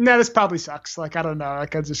 I'm like, nah, this probably sucks. Like I don't know.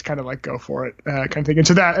 Like I just kind of like go for it, kind of thing. And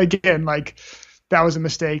so that again, like that was a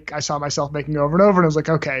mistake I saw myself making over and over. And I was like,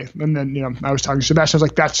 okay. And then you know, I was talking to Sebastian. I was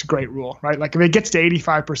like, that's a great rule, right? Like if it gets to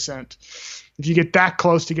 85%, if you get that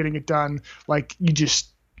close to getting it done, like you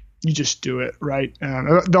just do it, right?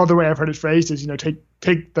 The other way I've heard it phrased is, you know, take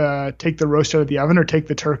the roast out of the oven or take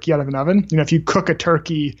the turkey out of an oven. You know, if you cook a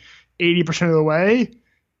turkey 80% of the way,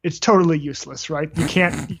 it's totally useless, right? You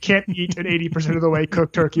can't eat an 80% of the way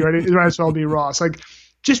cooked turkey, right? It might as well be raw. It's like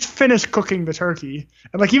just finish cooking the turkey,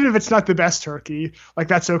 and like even if it's not the best turkey, like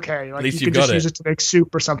that's okay. Like you can just use it to make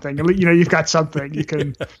soup or something. You know, you've got something you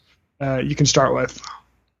can start with.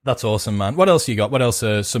 That's awesome, man. What else you got? What else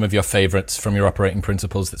are some of your favorites from your operating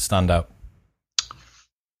principles that stand out?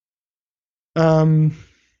 Yeah,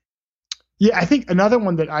 I think another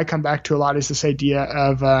one that I come back to a lot is this idea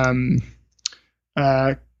of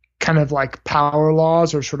kind of like power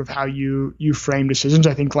laws, or sort of how you frame decisions.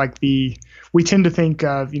 I think like we tend to think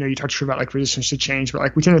of, you know, you touched about like resistance to change, but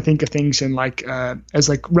like we tend to think of things in like as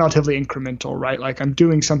like relatively incremental, right? Like I'm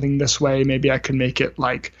doing something this way, maybe I can make it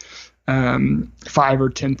like 5 or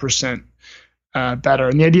 10% better.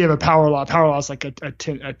 And the idea of a power law is like a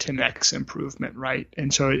 10x improvement, right?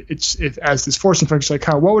 And so it's as this forcing function, like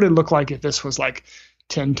what would it look like if this was like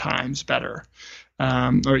 10 times better,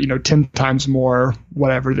 or you know 10 times more,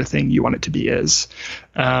 whatever the thing you want it to be is.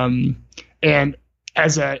 And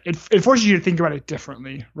as it forces you to think about it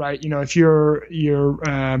differently, right? You know, if you're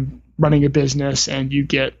running a business and you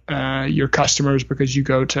get your customers because you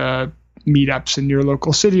go to meetups in your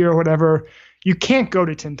local city or whatever, you can't go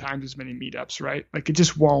to 10 times as many meetups, right? Like it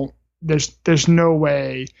just won't. There's no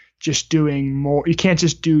way just doing more. You can't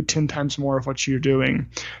just do 10 times more of what you're doing.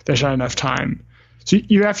 There's not enough time. So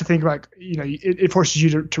you have to think like, it forces you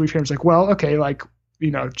to reframe. It's like, well, okay, like,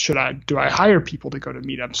 do I hire people to go to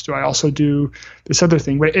meetups? Do I also do this other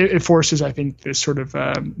thing? But it forces, I think, this sort of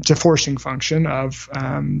it's a forcing function of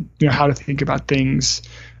how to think about things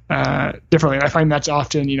differently. And I find that's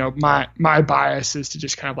often my bias is to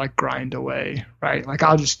just kind of like grind away, right? Like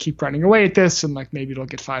I'll just keep grinding away at this, and like maybe it'll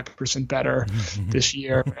get 5% better this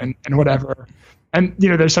year, and whatever. And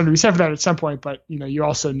there's something to be said for that at some point, but you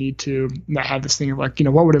also need to have this thing of like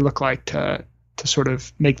what would it look like to sort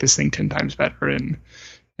of make this thing 10 times better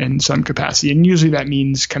in some capacity. And usually that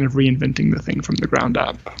means kind of reinventing the thing from the ground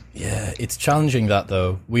up. Yeah, it's challenging that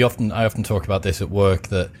though. I often talk about this at work,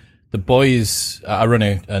 that the boys, I run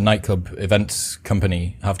a nightclub events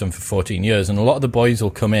company, have done for 14 years, and a lot of the boys will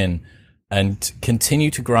come in and continue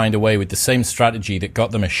to grind away with the same strategy that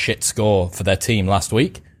got them a shit score for their team last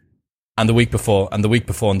week, and the week before, and the week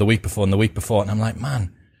before, and the week before, and the week before. And I'm like,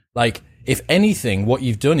 man, like, if anything, what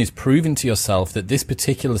you've done is proven to yourself that this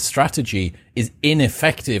particular strategy is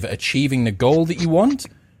ineffective at achieving the goal that you want.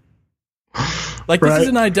 Like, this is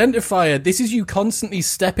an identifier. This is you constantly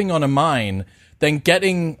stepping on a mine, then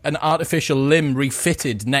getting an artificial limb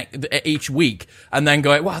refitted each week, and then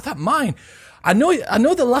going, wow, that mine. I know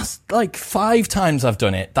the last, like, 5 times I've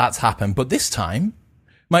done it, that's happened, but this time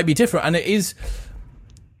might be different. And it is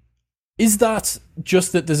that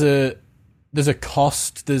just that there's a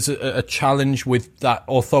cost, there's a challenge with that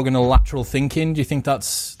orthogonal lateral thinking? Do you think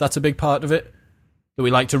that's a big part of it? That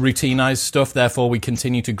we like to routinize stuff, therefore we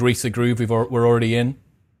continue to grease the groove we're already in?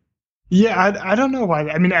 Yeah, I don't know why.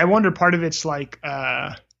 I mean, I wonder, part of it's like,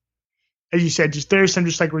 as you said, there's some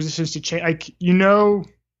like resistance to change. Like,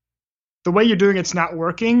 the way you're doing it's not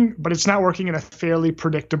working, but it's not working in a fairly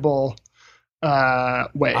predictable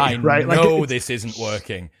way, right? Like, this isn't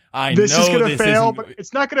working. This is going to fail, but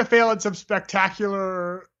it's not going to fail in some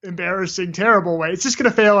spectacular, embarrassing, terrible way. It's just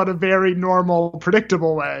going to fail in a very normal,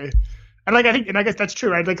 predictable way. And like, I guess that's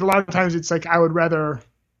true, right? Like a lot of times it's like,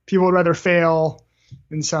 people would rather fail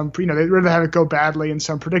in some, they'd rather have it go badly in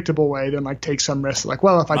some predictable way than like take some risk. Like,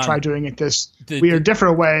 well, if I try doing it this weird,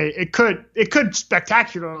 different way, it could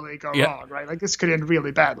spectacularly go wrong, right? Like this could end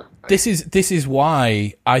really badly. Right? This is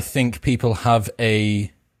why I think people have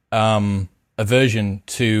a aversion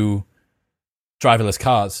to driverless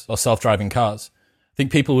cars or self-driving cars. I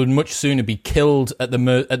think people would much sooner be killed at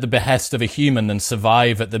the behest of a human than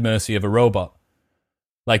survive at the mercy of a robot.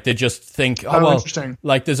 Like they just think, interesting.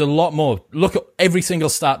 Like there's a lot more. Look at every single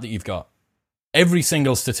stat that you've got. Every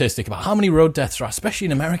single statistic about how many road deaths there are, especially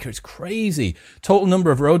in America, it's crazy. Total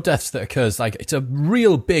number of road deaths that occurs, like it's a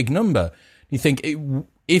real big number. You think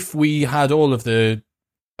if we had all of the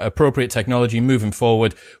appropriate technology moving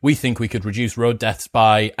forward, we think we could reduce road deaths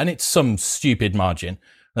by, and it's some stupid margin.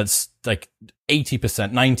 That's like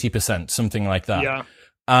 80%, 90%, something like that. Yeah.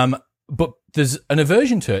 But there's an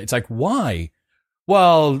aversion to it. It's like, why?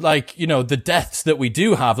 Well, like, the deaths that we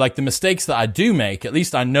do have, like the mistakes that I do make, at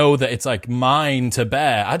least I know that it's like mine to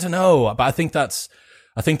bear. I don't know, but I think that's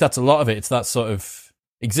a lot of it. It's that sort of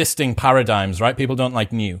existing paradigms, right? People don't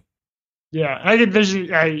like new. Yeah, I think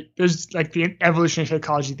there's like the evolutionary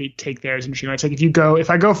psychology they take there is interesting. Right? It's like if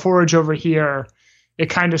I go forage over here, it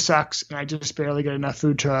kind of sucks, and I just barely get enough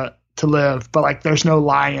food to live. But like, there's no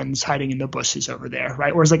lions hiding in the bushes over there,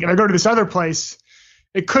 right? Whereas like if I go to this other place,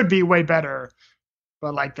 it could be way better,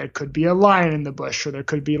 but like there could be a lion in the bush, or there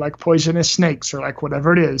could be like poisonous snakes, or like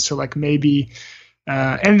whatever it is. So like maybe.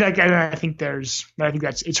 And I think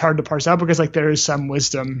it's hard to parse out, because like there is some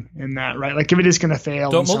wisdom in that, right? Like if it is going to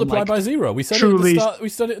fail, don't multiply by 0. We said it at the start. We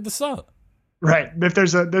said it at the start, right? If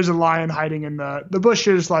there's a lion hiding in the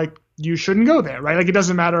bushes, like you shouldn't go there, right? Like it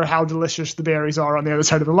doesn't matter how delicious the berries are on the other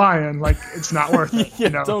side of the lion, like it's not worth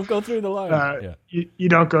it. Don't go through the lion. You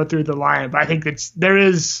don't go through the lion, but I think there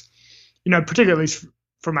is, particularly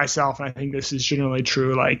for myself, and I think this is generally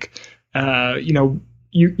true. Like,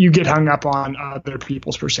 you get hung up on other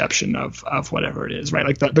people's perception of whatever it is, right?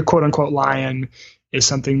 Like the quote unquote lion is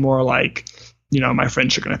something more like, my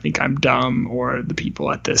friends are going to think I'm dumb, or the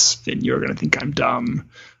people at this venue are going to think I'm dumb,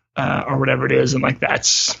 or whatever it is. And like,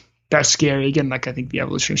 that's scary. Again, like I think the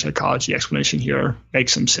evolutionary psychology explanation here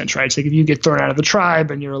makes some sense, right? It's like if you get thrown out of the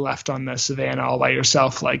tribe and you're left on the savannah all by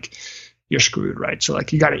yourself, like you're screwed, right? So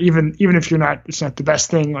like you got to, even if it's not the best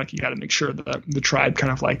thing, like you got to make sure that the tribe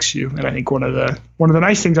kind of likes you. And I think one of the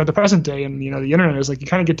nice things about the present day and the internet is like you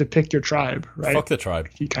kind of get to pick your tribe, right? Fuck the tribe.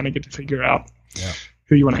 You kind of get to figure out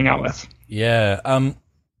who you want to hang out with. Yeah.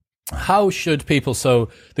 how should people, so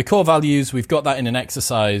the core values, we've got that in an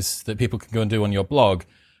exercise that people can go and do on your blog,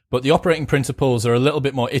 but the operating principles are a little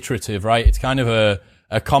bit more iterative, right? It's kind of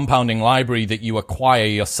a compounding library that you acquire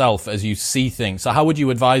yourself as you see things. So how would you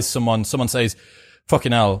advise someone says,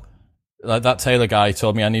 fucking hell, like that Taylor guy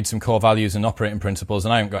told me I need some core values and operating principles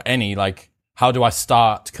and I haven't got any, like, how do I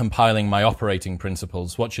start compiling my operating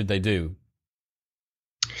principles? What should they do?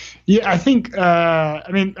 Yeah, I think,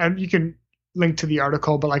 you can link to the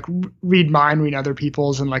article, but like read mine, read other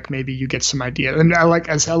people's, and like maybe you get some idea. And I like,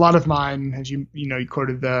 as a lot of mine, as you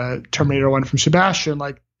quoted the Terminator one from Sebastian,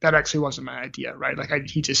 like that actually wasn't my idea, right? Like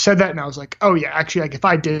he just said that and I was like, oh yeah, actually, like if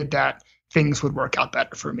I did that, things would work out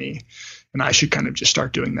better for me. And I should kind of just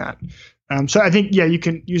start doing that. So I think, yeah, you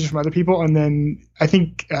can use it from other people. And then I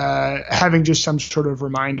think having just some sort of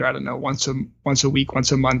reminder, I don't know, once a week,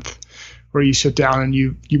 once a month, where you sit down and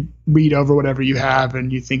you read over whatever you have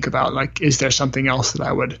and you think about, like, is there something else that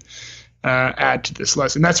I would add to this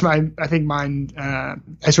list? And that's mine.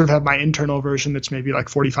 I sort of have my internal version that's maybe like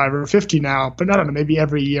 45 or 50 now, but I don't know, maybe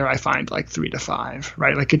every year I find like 3 to 5,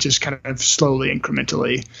 right? Like it just kind of slowly,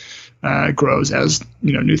 incrementally grows as,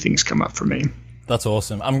 new things come up for me. That's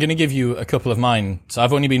awesome. I'm going to give you a couple of mine. So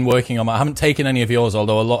I've only been working on I haven't taken any of yours,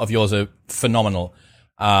 although a lot of yours are phenomenal.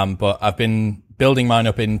 But I've been building mine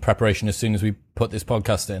up in preparation as soon as we put this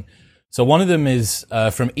podcast in. So one of them is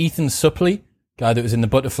from Ethan Suppley, guy that was in the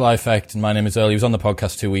Butterfly Effect, and My Name is Earl. He was on the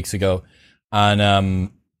podcast 2 weeks ago. And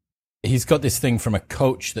he's got this thing from a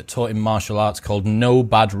coach that taught him martial arts called No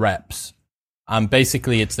Bad Reps. And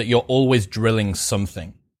basically it's that you're always drilling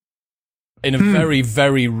something. In a very,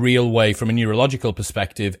 very real way, from a neurological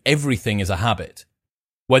perspective, everything is a habit.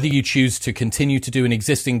 Whether you choose to continue to do an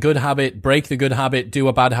existing good habit, break the good habit, do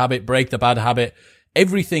a bad habit, break the bad habit,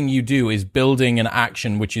 everything you do is building an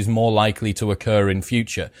action which is more likely to occur in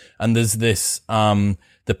future. And there's this, the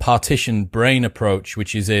partitioned brain approach,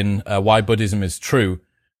 which is in Why Buddhism is True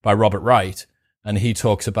by Robert Wright. And he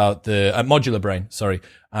talks about the modular brain,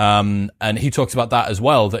 and he talks about that as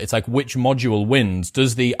well, that it's like, which module wins?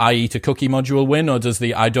 Does the I eat a cookie module win, or does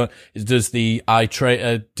the I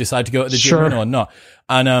decide to go to the gym win or not?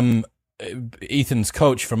 And Ethan's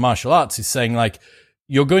coach from martial arts is saying, like,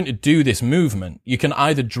 you're going to do this movement. You can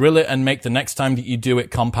either drill it and make the next time that you do it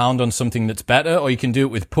compound on something that's better, or you can do it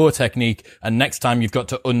with poor technique, and next time you've got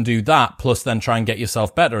to undo that, plus then try and get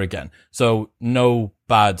yourself better again. So no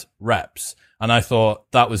bad reps. And I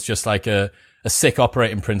thought that was just like a sick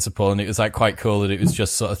operating principle. And it was like quite cool that it was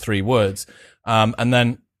just sort of 3 words. And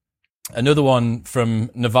then another one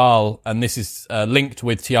from Naval, and this is linked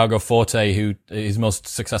with Tiago Forte, who his most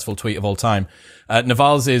successful tweet of all time.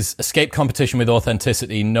 Naval's is escape competition with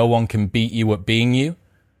authenticity. No one can beat you at being you.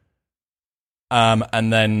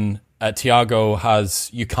 And then Tiago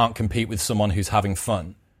has, you can't compete with someone who's having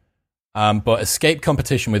fun. But escape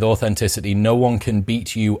competition with authenticity, no one can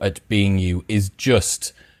beat you at being you, is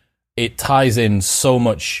just, it ties in so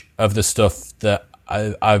much of the stuff that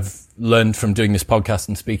I've learned from doing this podcast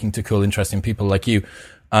and speaking to cool, interesting people like you.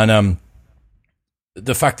 And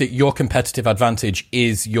the fact that your competitive advantage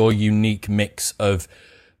is your unique mix of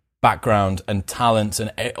background and talent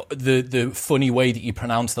and the funny way that you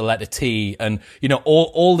pronounce the letter T and,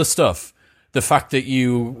 all the stuff. The fact that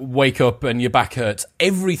you wake up and your back hurts,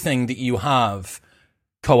 everything that you have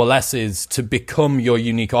coalesces to become your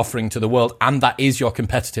unique offering to the world. And that is your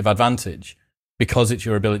competitive advantage because it's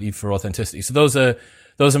your ability for authenticity. So those are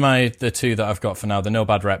the 2 that I've got for now, the no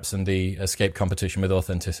bad reps and the escape competition with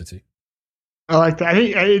authenticity. I like that. I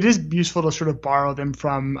think it is useful to sort of borrow them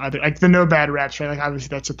from other, like the no bad reps, right? Like obviously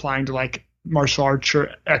that's applying to like martial arts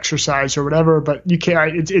or exercise or whatever, but you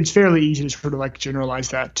can't, it's fairly easy to sort of like generalize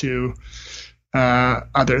that to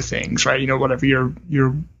other things, right? Whatever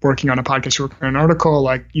you're working on a podcast, you're working on an article,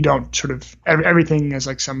 like you don't sort of, everything has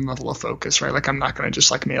like some level of focus, right? Like I'm not going to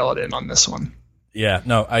just like mail it in on this one. Yeah,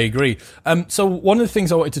 no, I agree. So one of the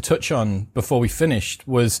things I wanted to touch on before we finished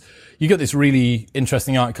was you got this really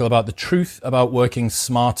interesting article about the truth about working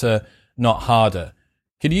smarter, not harder.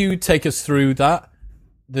 Could you take us through that?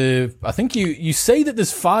 I think you say that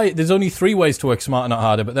there's only 3 ways to work smarter, not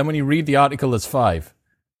harder, but then when you read the article, there's 5.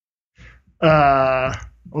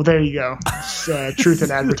 Well, there you go. Truth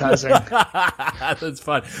in advertising. That's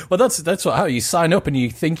fine. Well, that's how you sign up and you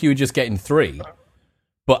think you're just getting 3.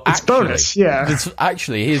 But it's actually, bonus, yeah. It's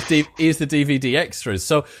actually, here's the DVD extras.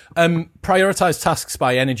 So, prioritize tasks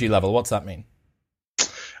by energy level. What's that mean?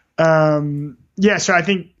 Yeah, so I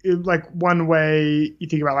think like one way you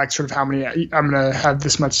think about like sort of how many I'm going to have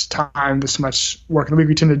this much time, this much work in the week.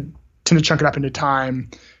 We tend to chunk it up into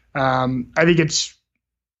time. I think it's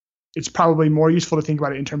it's probably more useful to think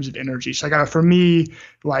about it in terms of energy. So I got for me,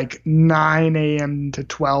 like 9 a.m. to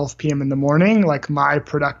 12 p.m. in the morning, like my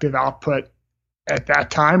productive output at that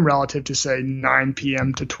time relative to say 9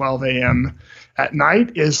 p.m. to 12 a.m. at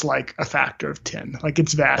night is like a factor of 10. Like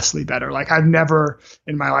it's vastly better. Like I've never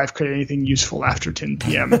in my life created anything useful after 10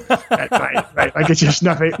 p.m. at night, right? Like it's just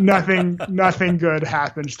nothing good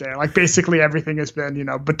happens there. Like basically everything has been,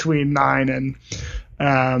 between 9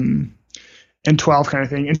 and 12 kind of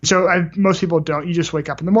thing. And so most people don't, you just wake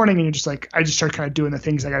up in the morning and you're just like, I just start kind of doing the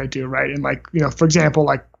things I got to do. Right. And like, for example,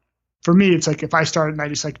 like for me, it's like if I start and I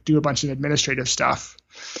just like do a bunch of administrative stuff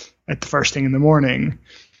at the first thing in the morning,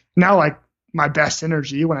 now like my best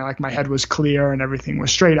energy when my head was clear and everything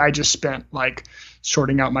was straight, I just spent like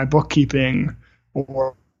sorting out my bookkeeping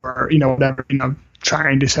or whatever,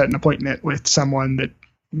 trying to set an appointment with someone that,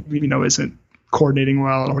 isn't coordinating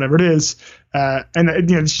well or whatever it is. And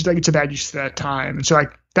it's just like, it's a bad use of that time. And so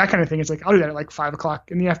like that kind of thing, it's like, I'll do that at like 5 o'clock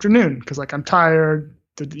in the afternoon. Cause like I'm tired.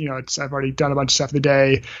 I've already done a bunch of stuff in the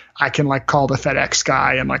day. I can like call the FedEx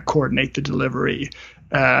guy and like coordinate the delivery.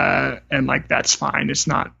 And like, that's fine. It's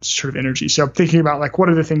not sort of energy. So thinking about like, what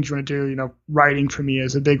are the things you want to do? Writing for me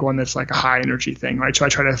is a big one. That's like a high energy thing, right? So I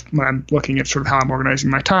try to, when I'm looking at sort of how I'm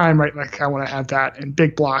organizing my time, right? Like I want to have that in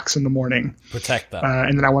big blocks in the morning, protect that.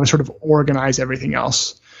 And then I want to sort of organize everything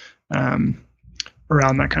else, around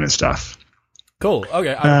that kind of stuff. Cool.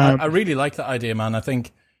 Okay. I really like that idea, man. I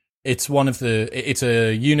think it's it's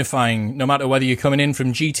a unifying, no matter whether you're coming in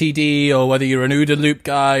from GTD or whether you're an OODA loop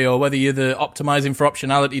guy or whether you're the optimizing for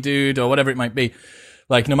optionality dude or whatever it might be.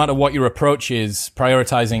 Like no matter what your approach is,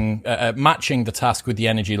 prioritizing, matching the task with the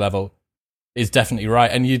energy level is definitely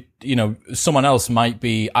right. And someone else might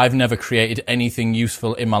be, I've never created anything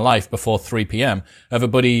useful in my life before 3 p.m. I have a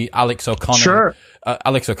buddy, Alex O'Connor, sure.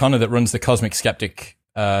 Alex O'Connor that runs the Cosmic Skeptic,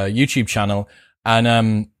 YouTube channel.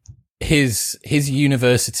 And, his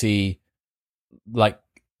university, like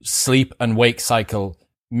sleep and wake cycle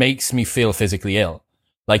makes me feel physically ill.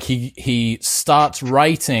 Like he starts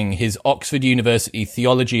writing his Oxford University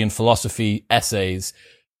theology and philosophy essays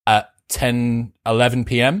at 10, 11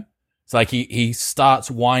 p.m. It's like he starts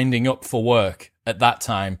winding up for work at that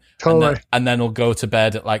time. Totally. And then he'll go to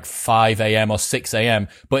bed at like 5 a.m. or 6 a.m.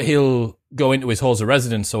 But he'll go into his halls of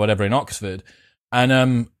residence or whatever in Oxford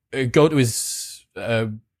and go to his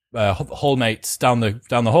hallmates down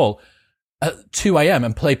the hall at 2 a.m.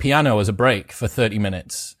 and play piano as a break for 30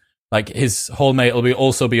 minutes. Like his hallmate will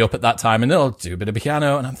also be up at that time and they'll do a bit of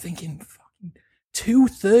piano. And I'm thinking,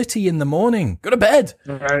 2:30 in the morning, go to bed.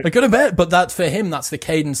 Right. Like, go to bed. But that for him, that's the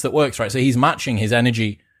cadence that works, right? So he's matching his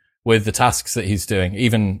energy with the tasks that he's doing,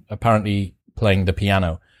 even apparently playing the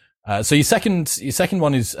piano. So your second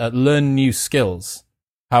one is learn new skills.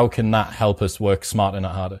 How can that help us work smarter,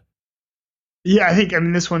 not harder? Yeah, I think,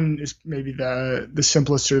 this one is maybe the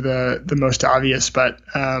simplest or the most obvious, but,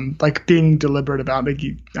 like being deliberate about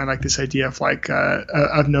I like this idea of like,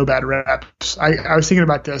 of no bad reps. I was thinking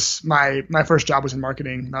about this. My first job was in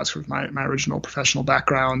marketing. That's sort of my original professional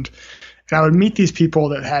background. And I would meet these people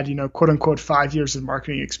that had, quote unquote, 5 years of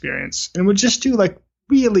marketing experience and would just do like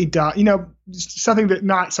really dumb, something that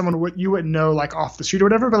not someone you wouldn't know like off the street or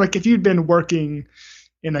whatever. But like if you'd been working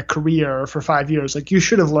in a career for 5 years, like you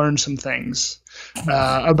should have learned some things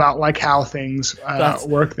about like how things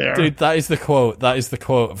work there. Dude, that is the quote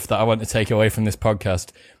that I want to take away from this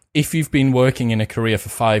podcast. If you've been working in a career for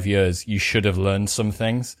 5 years, you should have learned some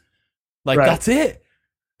things. Like right. That's it.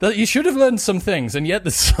 That you should have learned some things, and yet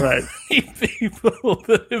there's so many people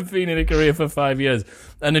that have been in a career for 5 years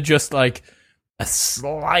and are just like a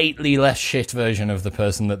slightly less shit version of the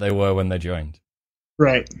person that they were when they joined.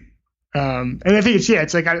 Right. And I think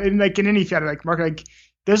it's like in any field, like market, like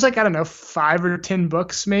there's like, I don't know, 5 or 10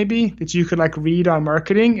 books maybe that you could like read on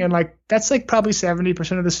marketing. And like, that's like probably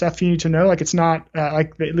 70% of the stuff you need to know. Like it's not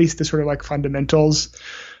like at least the sort of like fundamentals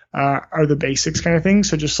are the basics kind of thing.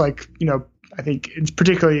 So just like, I think it's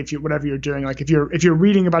particularly whatever you're doing, like if you're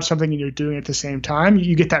reading about something and you're doing it at the same time,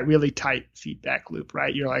 you get that really tight feedback loop,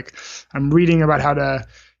 right? You're like, I'm reading about how to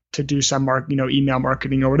do some email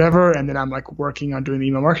marketing or whatever. And then I'm like working on doing the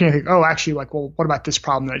email marketing. I think, oh, actually like, well, what about this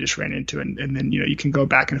problem that I just ran into? And then, you can go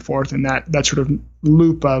back and forth and that sort of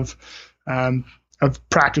loop of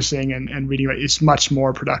practicing and reading is much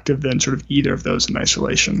more productive than sort of either of those in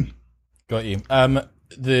isolation. Got you.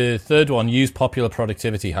 The third one, use popular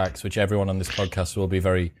productivity hacks, which everyone on this podcast will be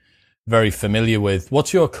very, very familiar with.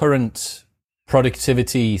 What's your current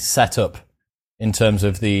productivity setup in terms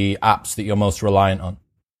of the apps that you're most reliant on?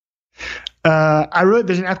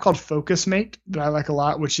 There's an app called FocusMate that I like a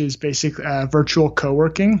lot, which is basically virtual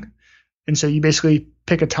co-working. And so you basically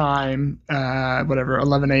pick a time, whatever,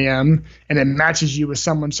 11 a.m., and it matches you with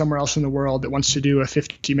someone somewhere else in the world that wants to do a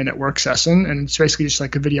 50-minute work session. And it's basically just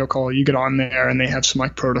like a video call. You get on there and they have some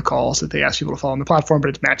like protocols that they ask people to follow on the platform, but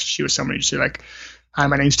it matches you with someone. You say like, hi,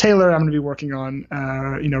 my name's Taylor. I'm going to be working on,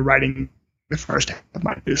 writing the first half of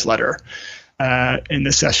my newsletter in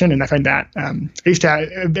this session. And I find that I used to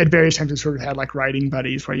have, at various times, we sort of had like writing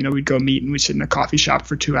buddies where, we'd go meet and we'd sit in a coffee shop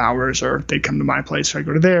for 2 hours, or they'd come to my place, so I'd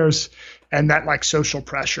go to theirs. And that like social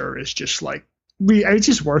pressure is just like, it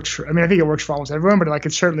just works for, I think it works for almost everyone, but like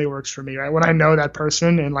it certainly works for me, right? When I know that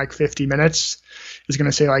person in like 50 minutes is going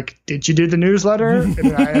to say like, did you do the newsletter? And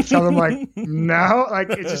then I tell them like, no, like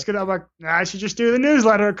it's just going to, I'm like, nah, I should just do the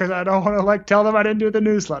newsletter because I don't want to like tell them I didn't do the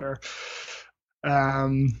newsletter.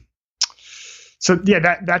 So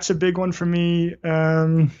yeah, that's a big one for me.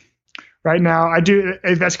 Right now, I do.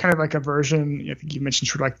 That's kind of like a version. I think you mentioned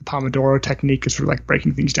sort of like the Pomodoro technique is sort of like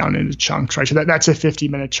breaking things down into chunks, right? So that's a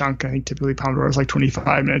 50-minute chunk. I think typically Pomodoro is like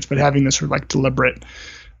 25 minutes, but having this sort of like deliberate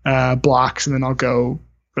blocks, and then I'll go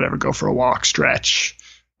for a walk, stretch,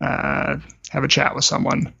 have a chat with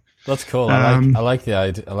someone. That's cool. I like the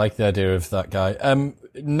idea. I like the idea of that guy.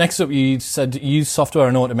 Next up, you said use software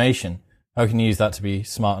and automation. How can you use that to be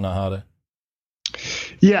smarter, not harder?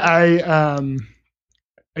 Yeah,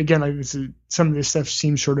 again, like some of this stuff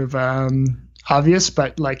seems sort of obvious,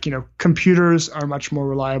 but like, computers are much more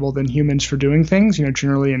reliable than humans for doing things,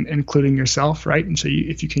 generally, including yourself, right? And so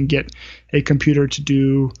if you can get a computer to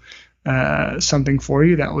do something for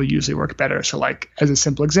you, that will usually work better. So like, as a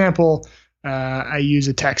simple example, I use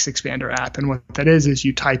a text expander app, and what that is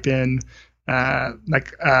you type in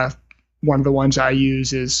one of the ones I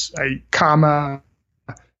use is a comma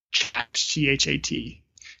chat, CHAT,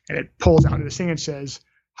 and it pulls out this thing and says,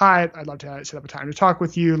 hi, I'd love to set up a time to talk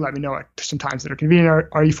with you. Let me know some times that are convenient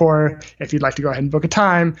are you for. If you'd like to go ahead and book a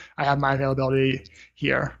time, I have my availability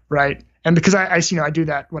here, right? And because I do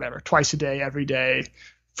that, twice a day, every day,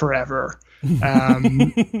 forever.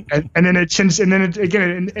 And then it sends, and then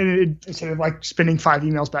instead of like spinning 5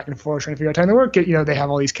 emails back and forth trying to figure out time to work, they have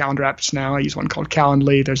all these calendar apps now. I use one called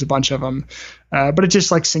Calendly. There's a bunch of them, but it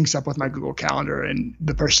just like syncs up with my Google Calendar, and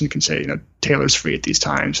the person can say, Taylor's free at these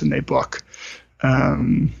times, and they book.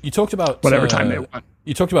 You talked about whatever time they want.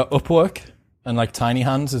 You talked about Upwork and like Tiny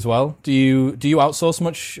Hands as well. Do you outsource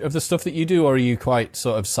much of the stuff that you do, or are you quite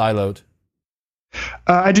sort of siloed?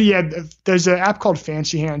 I do. Yeah. There's an app called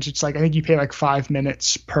Fancy Hands. It's like, I think you pay like 5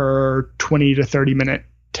 minutes per 20 to 30 minute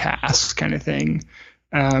task kind of thing.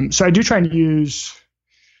 So I do try and use,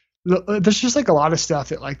 there's just like a lot of stuff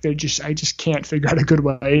that like I just can't figure out a good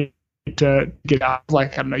way to get out.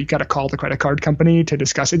 Like, I don't know, you got to call the credit card company to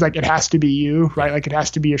discuss it. Like, it has to be you, right? Like, it has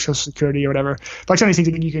to be your social security or whatever. Like, some of these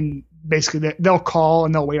things that you can basically, they'll call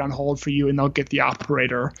and they'll wait on hold for you, and they'll get the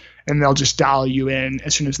operator and they'll just dial you in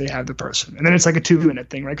as soon as they have the person. And then it's like a 2-minute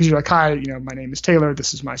thing, right? Because you're like, hi, my name is Taylor.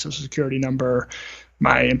 This is my social security number,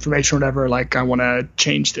 my information, whatever. Like, I want to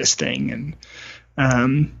change this thing.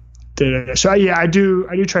 And so yeah, I do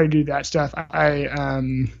try to do that stuff.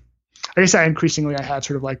 I guess increasingly I have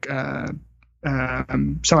sort of like some I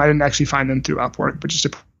didn't actually find them through Upwork, but just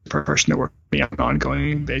a person that works with me on an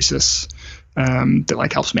ongoing basis that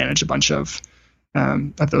like helps manage a bunch of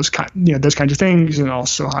those kinds of things, and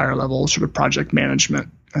also higher level sort of project management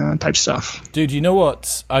type stuff. Dude, you know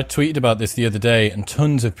what? I tweeted about this the other day, and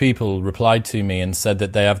tons of people replied to me and said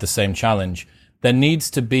that they have the same challenge. There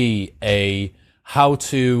needs to be a how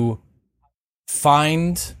to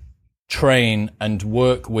find, train, and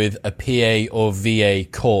work with a PA or VA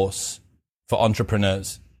course for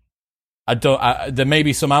entrepreneurs. There may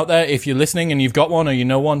be some out there. If you're listening and you've got one or you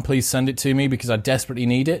know one, please send it to me because I desperately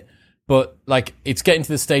need it. But like, it's getting to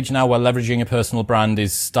the stage now where leveraging a personal brand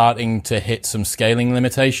is starting to hit some scaling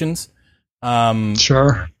limitations.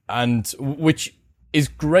 Sure. And which is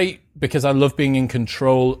great because I love being in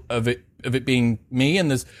control of it being me. And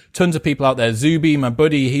there's tons of people out there. Zuby, my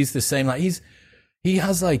buddy, he's the same. Like, he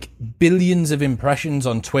has like billions of impressions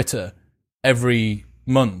on Twitter every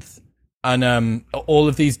month. And all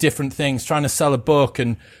of these different things, trying to sell a book,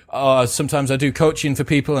 and sometimes I do coaching for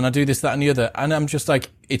people, and I do this, that, and the other, and I'm just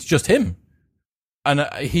like, it's just him. And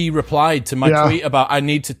he replied to my tweet about I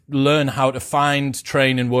need to learn how to find,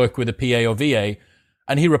 train, and work with a PA or VA,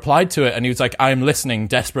 and he replied to it, and he was like, I'm listening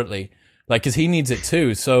desperately, like, because he needs it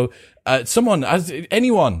too. So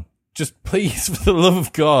anyone, just please, for the love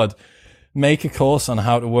of God, make a course on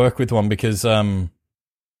how to work with one, because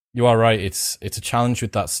you are right. It's a challenge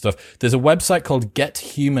with that stuff. There's a website called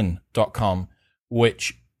gethuman.com,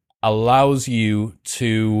 which allows you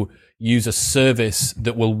to use a service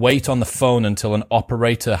that will wait on the phone until an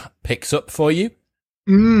operator picks up for you.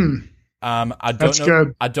 That's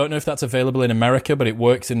good. I don't know if that's available in America, but it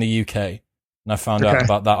works in the UK. And I found out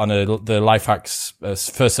about that on the Life Hacks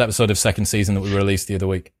first episode of second season that we released the other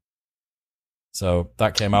week. So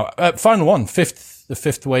that came out. Final one, the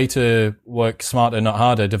fifth way to work smarter, not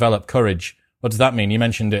harder, develop courage. What does that mean? You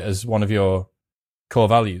mentioned it as one of your core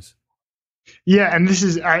values. Yeah, and this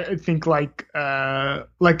is, I think, like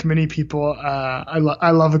many people,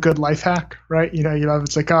 I love a good life hack, right? You know,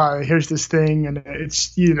 it's like, here's this thing, and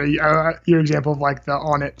it's, your example of like the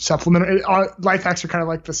Onnit supplement. Life hacks are kind of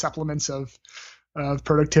like the supplements of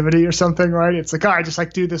productivity or something, right? It's like, I just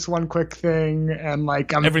like do this one quick thing, and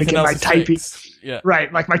like I'm everything gonna else get my typing,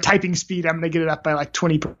 right? Like my typing speed, I'm gonna get it up by like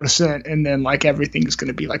 20%, and then like everything's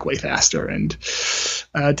gonna be like way faster. And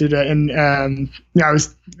I have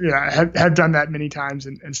done that many times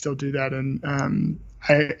and still do that. And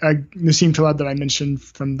Nassim Taleb that I mentioned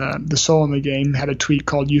from the Soul in the Game had a tweet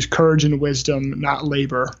called "Use courage and wisdom, not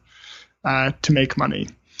labor, to make money."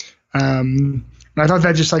 And I thought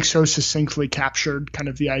that just like so succinctly captured kind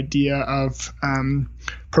of the idea of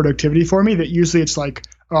productivity for me, that usually it's like,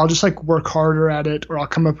 I'll just like work harder at it, or I'll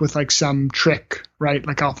come up with like some trick, right?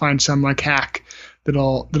 Like I'll find some like hack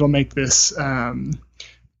that'll make this better.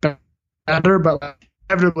 But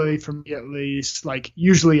inevitably, for me at least, like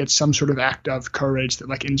usually it's some sort of act of courage that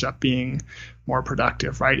like ends up being more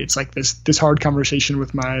productive, right? It's like this hard conversation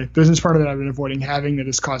with my business partner that I've been avoiding having that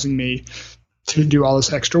is causing me to do all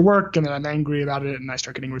this extra work, and then I'm angry about it and I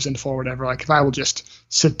start getting resentful or whatever. Like if I will just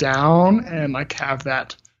sit down and like have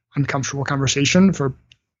that uncomfortable conversation for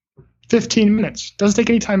 15 minutes, doesn't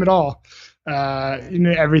take any time at all,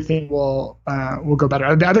 everything will go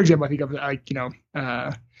better. The other example I think of, like,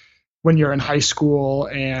 when you're in high school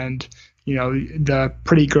and, the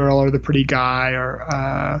pretty girl or the pretty guy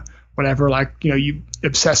or whatever, like, you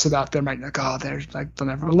obsess about them, right? Like, they're like, they'll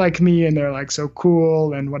never like me, and they're like so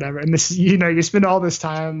cool and whatever. And this, you spend all this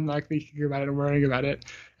time like thinking about it and worrying about it.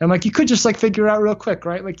 And like, you could just like figure it out real quick,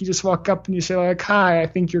 right? Like you just walk up and you say like, "Hi, I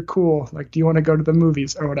think you're cool. Like, do you want to go to the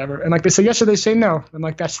movies or whatever?" And like they say yes or they say no. And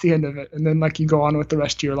like, that's the end of it. And then like you go on with the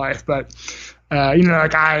rest of your life. But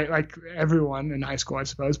like everyone in high school, I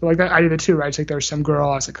suppose, but like I did it too, right? It's like there was some girl,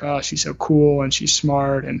 I was like, oh, she's so cool and she's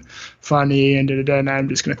smart and funny and and I'm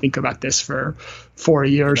just going to think about this for 4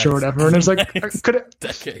 years or whatever. And it was like, I could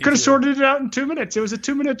have sorted it out in 2 minutes. It was a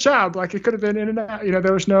 2-minute job. Like it could have been in and out,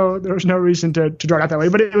 there was no reason to draw it out that way,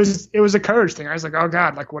 but it was a courage thing. I was like, oh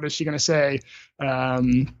God, like, what is she going to say?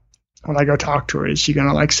 When I go talk to her, is she going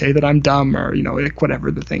to like say that I'm dumb or, like whatever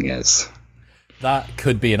the thing is? That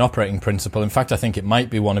could be an operating principle. In fact, I think it might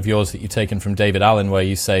be one of yours that you've taken from David Allen, where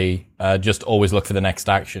you say, just always look for the next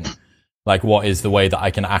action. Like, what is the way that I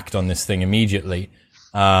can act on this thing immediately?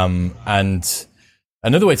 And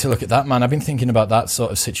another way to look at that, man, I've been thinking about that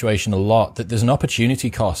sort of situation a lot, that there's an opportunity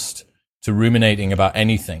cost to ruminating about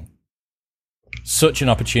anything. Such an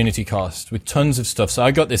opportunity cost with tons of stuff. So I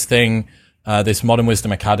got this thing, this Modern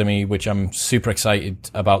Wisdom Academy, which I'm super excited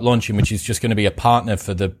about launching, which is just going to be a partner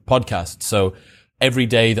for the podcast. So every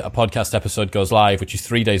day that a podcast episode goes live, which is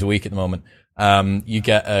 3 days a week at the moment, you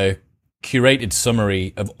get a curated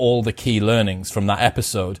summary of all the key learnings from that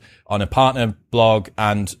episode on a partner blog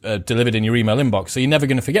and delivered in your email inbox. So you're never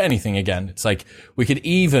going to forget anything again. It's like we could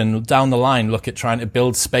even down the line look at trying to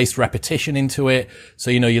build spaced repetition into it.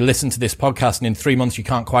 So, you listen to this podcast and in 3 months you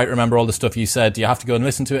can't quite remember all the stuff you said. Do you have to go and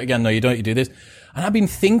listen to it again? No, you don't. You do this. And I've been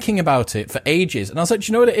thinking about it for ages. And I was like, do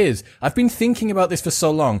you know what it is? I've been thinking about this for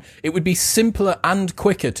so long. It would be simpler and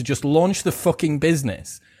quicker to just launch the fucking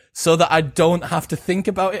business so that I don't have to think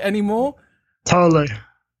about it anymore. Totally.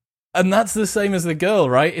 And that's the same as the girl,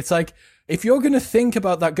 right? It's like, if you're going to think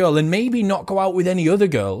about that girl and maybe not go out with any other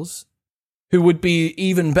girls who would be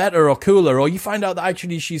even better or cooler, or you find out that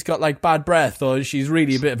actually she's got like bad breath or she's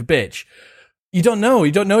really a bit of a bitch, you don't know.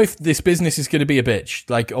 You don't know if this business is going to be a bitch,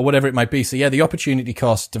 like, or whatever it might be. So yeah, the opportunity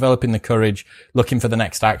cost, developing the courage, looking for the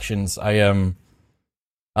next actions. I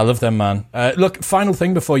love them, man. Look, final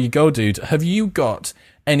thing before you go, dude. Have you got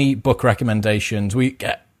any book recommendations? We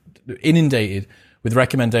get inundated with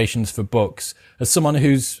recommendations for books. As someone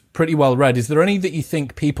who's pretty well read, is there any that you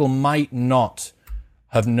think people might not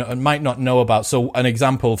know about? So an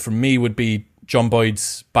example from me would be John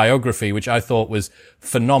Boyd's biography, which I thought was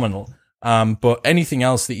phenomenal. But anything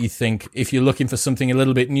else that you think, if you're looking for something a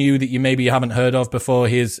little bit new that you maybe haven't heard of before,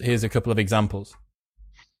 here's a couple of examples.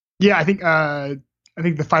 Yeah, I think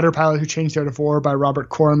The Fighter Pilot Who Changed the Art of War by Robert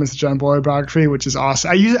Coram is the John Boyd biography, which is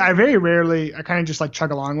awesome. I very rarely, I kind of just like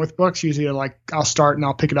chug along with books. Usually like I'll start and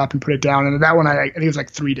I'll pick it up and put it down. And that one, I think it was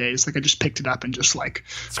like 3 days. Like I just picked it up and just like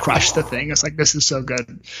crushed the thing. It's like, this is so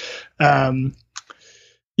good.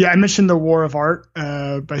 Yeah, I mentioned The War of Art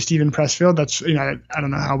by Stephen Pressfield. That's, I don't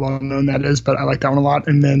know how well known that is, but I like that one a lot.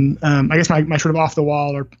 And then I guess my sort of off the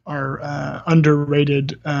wall or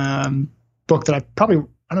underrated book that I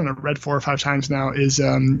don't know, read 4 or 5 times now is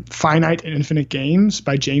Finite and Infinite Games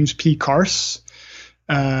by James P. Carse.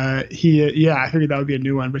 I figured that would be a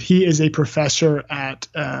new one, but he is a professor at,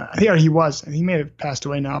 he may have passed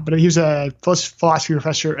away now, but he was a philosophy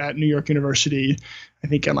professor at New York University, I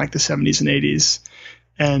think in like the 70s and 80s.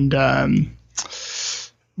 And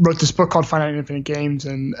wrote this book called Finite and Infinite Games,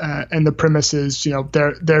 and the premise is,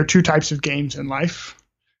 there are 2 types of games in life,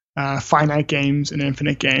 finite games and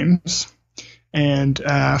infinite games. And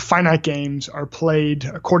finite games are played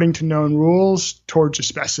according to known rules towards a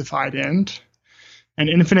specified end, and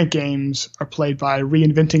infinite games are played by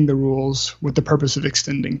reinventing the rules with the purpose of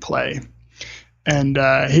extending play. And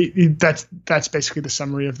that's basically the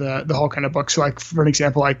summary of the whole kind of book. So, like, for an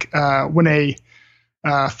example, when a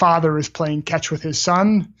father is playing catch with his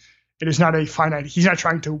son, it is not a finite. He's not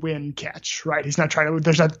trying to win catch, right? He's not trying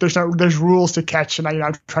to. There's rules to catch, and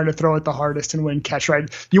I'm trying to throw it the hardest and win catch, right?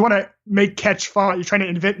 You want to make catch fun. You're trying to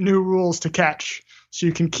invent new rules to catch, so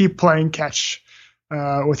you can keep playing catch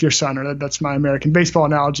with your son. Or that's my American baseball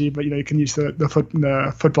analogy, but you can use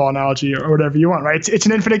the football analogy or whatever you want, right? It's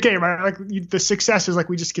an infinite game, right? Like the success is like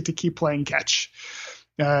we just get to keep playing catch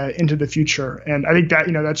into the future. And I think that,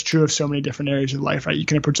 that's true of so many different areas of life, right? You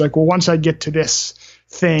can approach like, well, once I get to this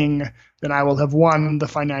thing, then I will have won the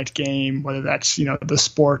finite game, whether that's, the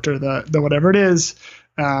sport or the whatever it is.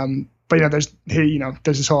 But there's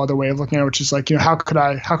this whole other way of looking at it, which is like, how could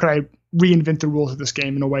I reinvent the rules of this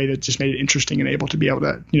game in a way that just made it interesting and able to be able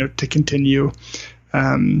to, to continue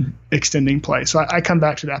extending play. So I come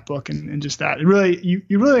back to that book and just that. It really,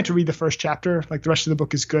 you really have to read the first chapter. Like the rest of the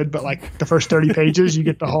book is good, but like the first 30 pages, you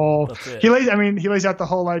get the whole. He lays out the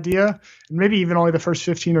whole idea, and maybe even only the first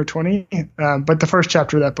 15 or 20. But the first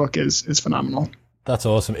chapter of that book is phenomenal. That's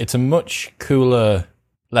awesome. It's a much cooler,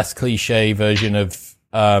 less cliche version of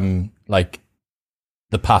like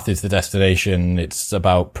the path is the destination. It's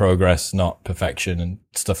about progress, not perfection, and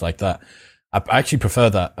stuff like that. I actually prefer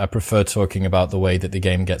that. I prefer talking about the way that the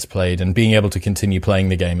game gets played and being able to continue playing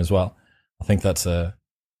the game as well. I think that's a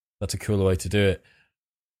cooler way to do it.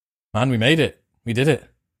 Man, we made it. We did it.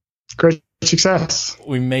 Great success.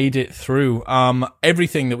 We made it through.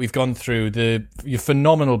 Everything that we've gone through, your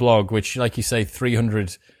phenomenal blog, which, like you say,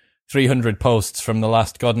 300 posts from the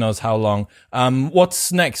last God knows how long.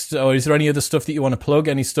 What's next? Or is there any other stuff that you want to plug?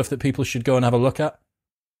 Any stuff that people should go and have a look at?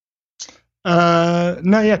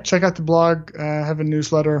 Check out the blog. I have a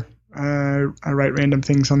newsletter. I write random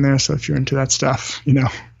things on there, so if you're into that stuff,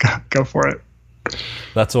 go for it.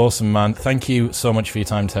 That's awesome, man. Thank you so much for your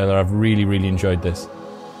time, Taylor. I've really, really enjoyed this.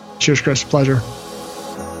 Cheers, Chris. Pleasure.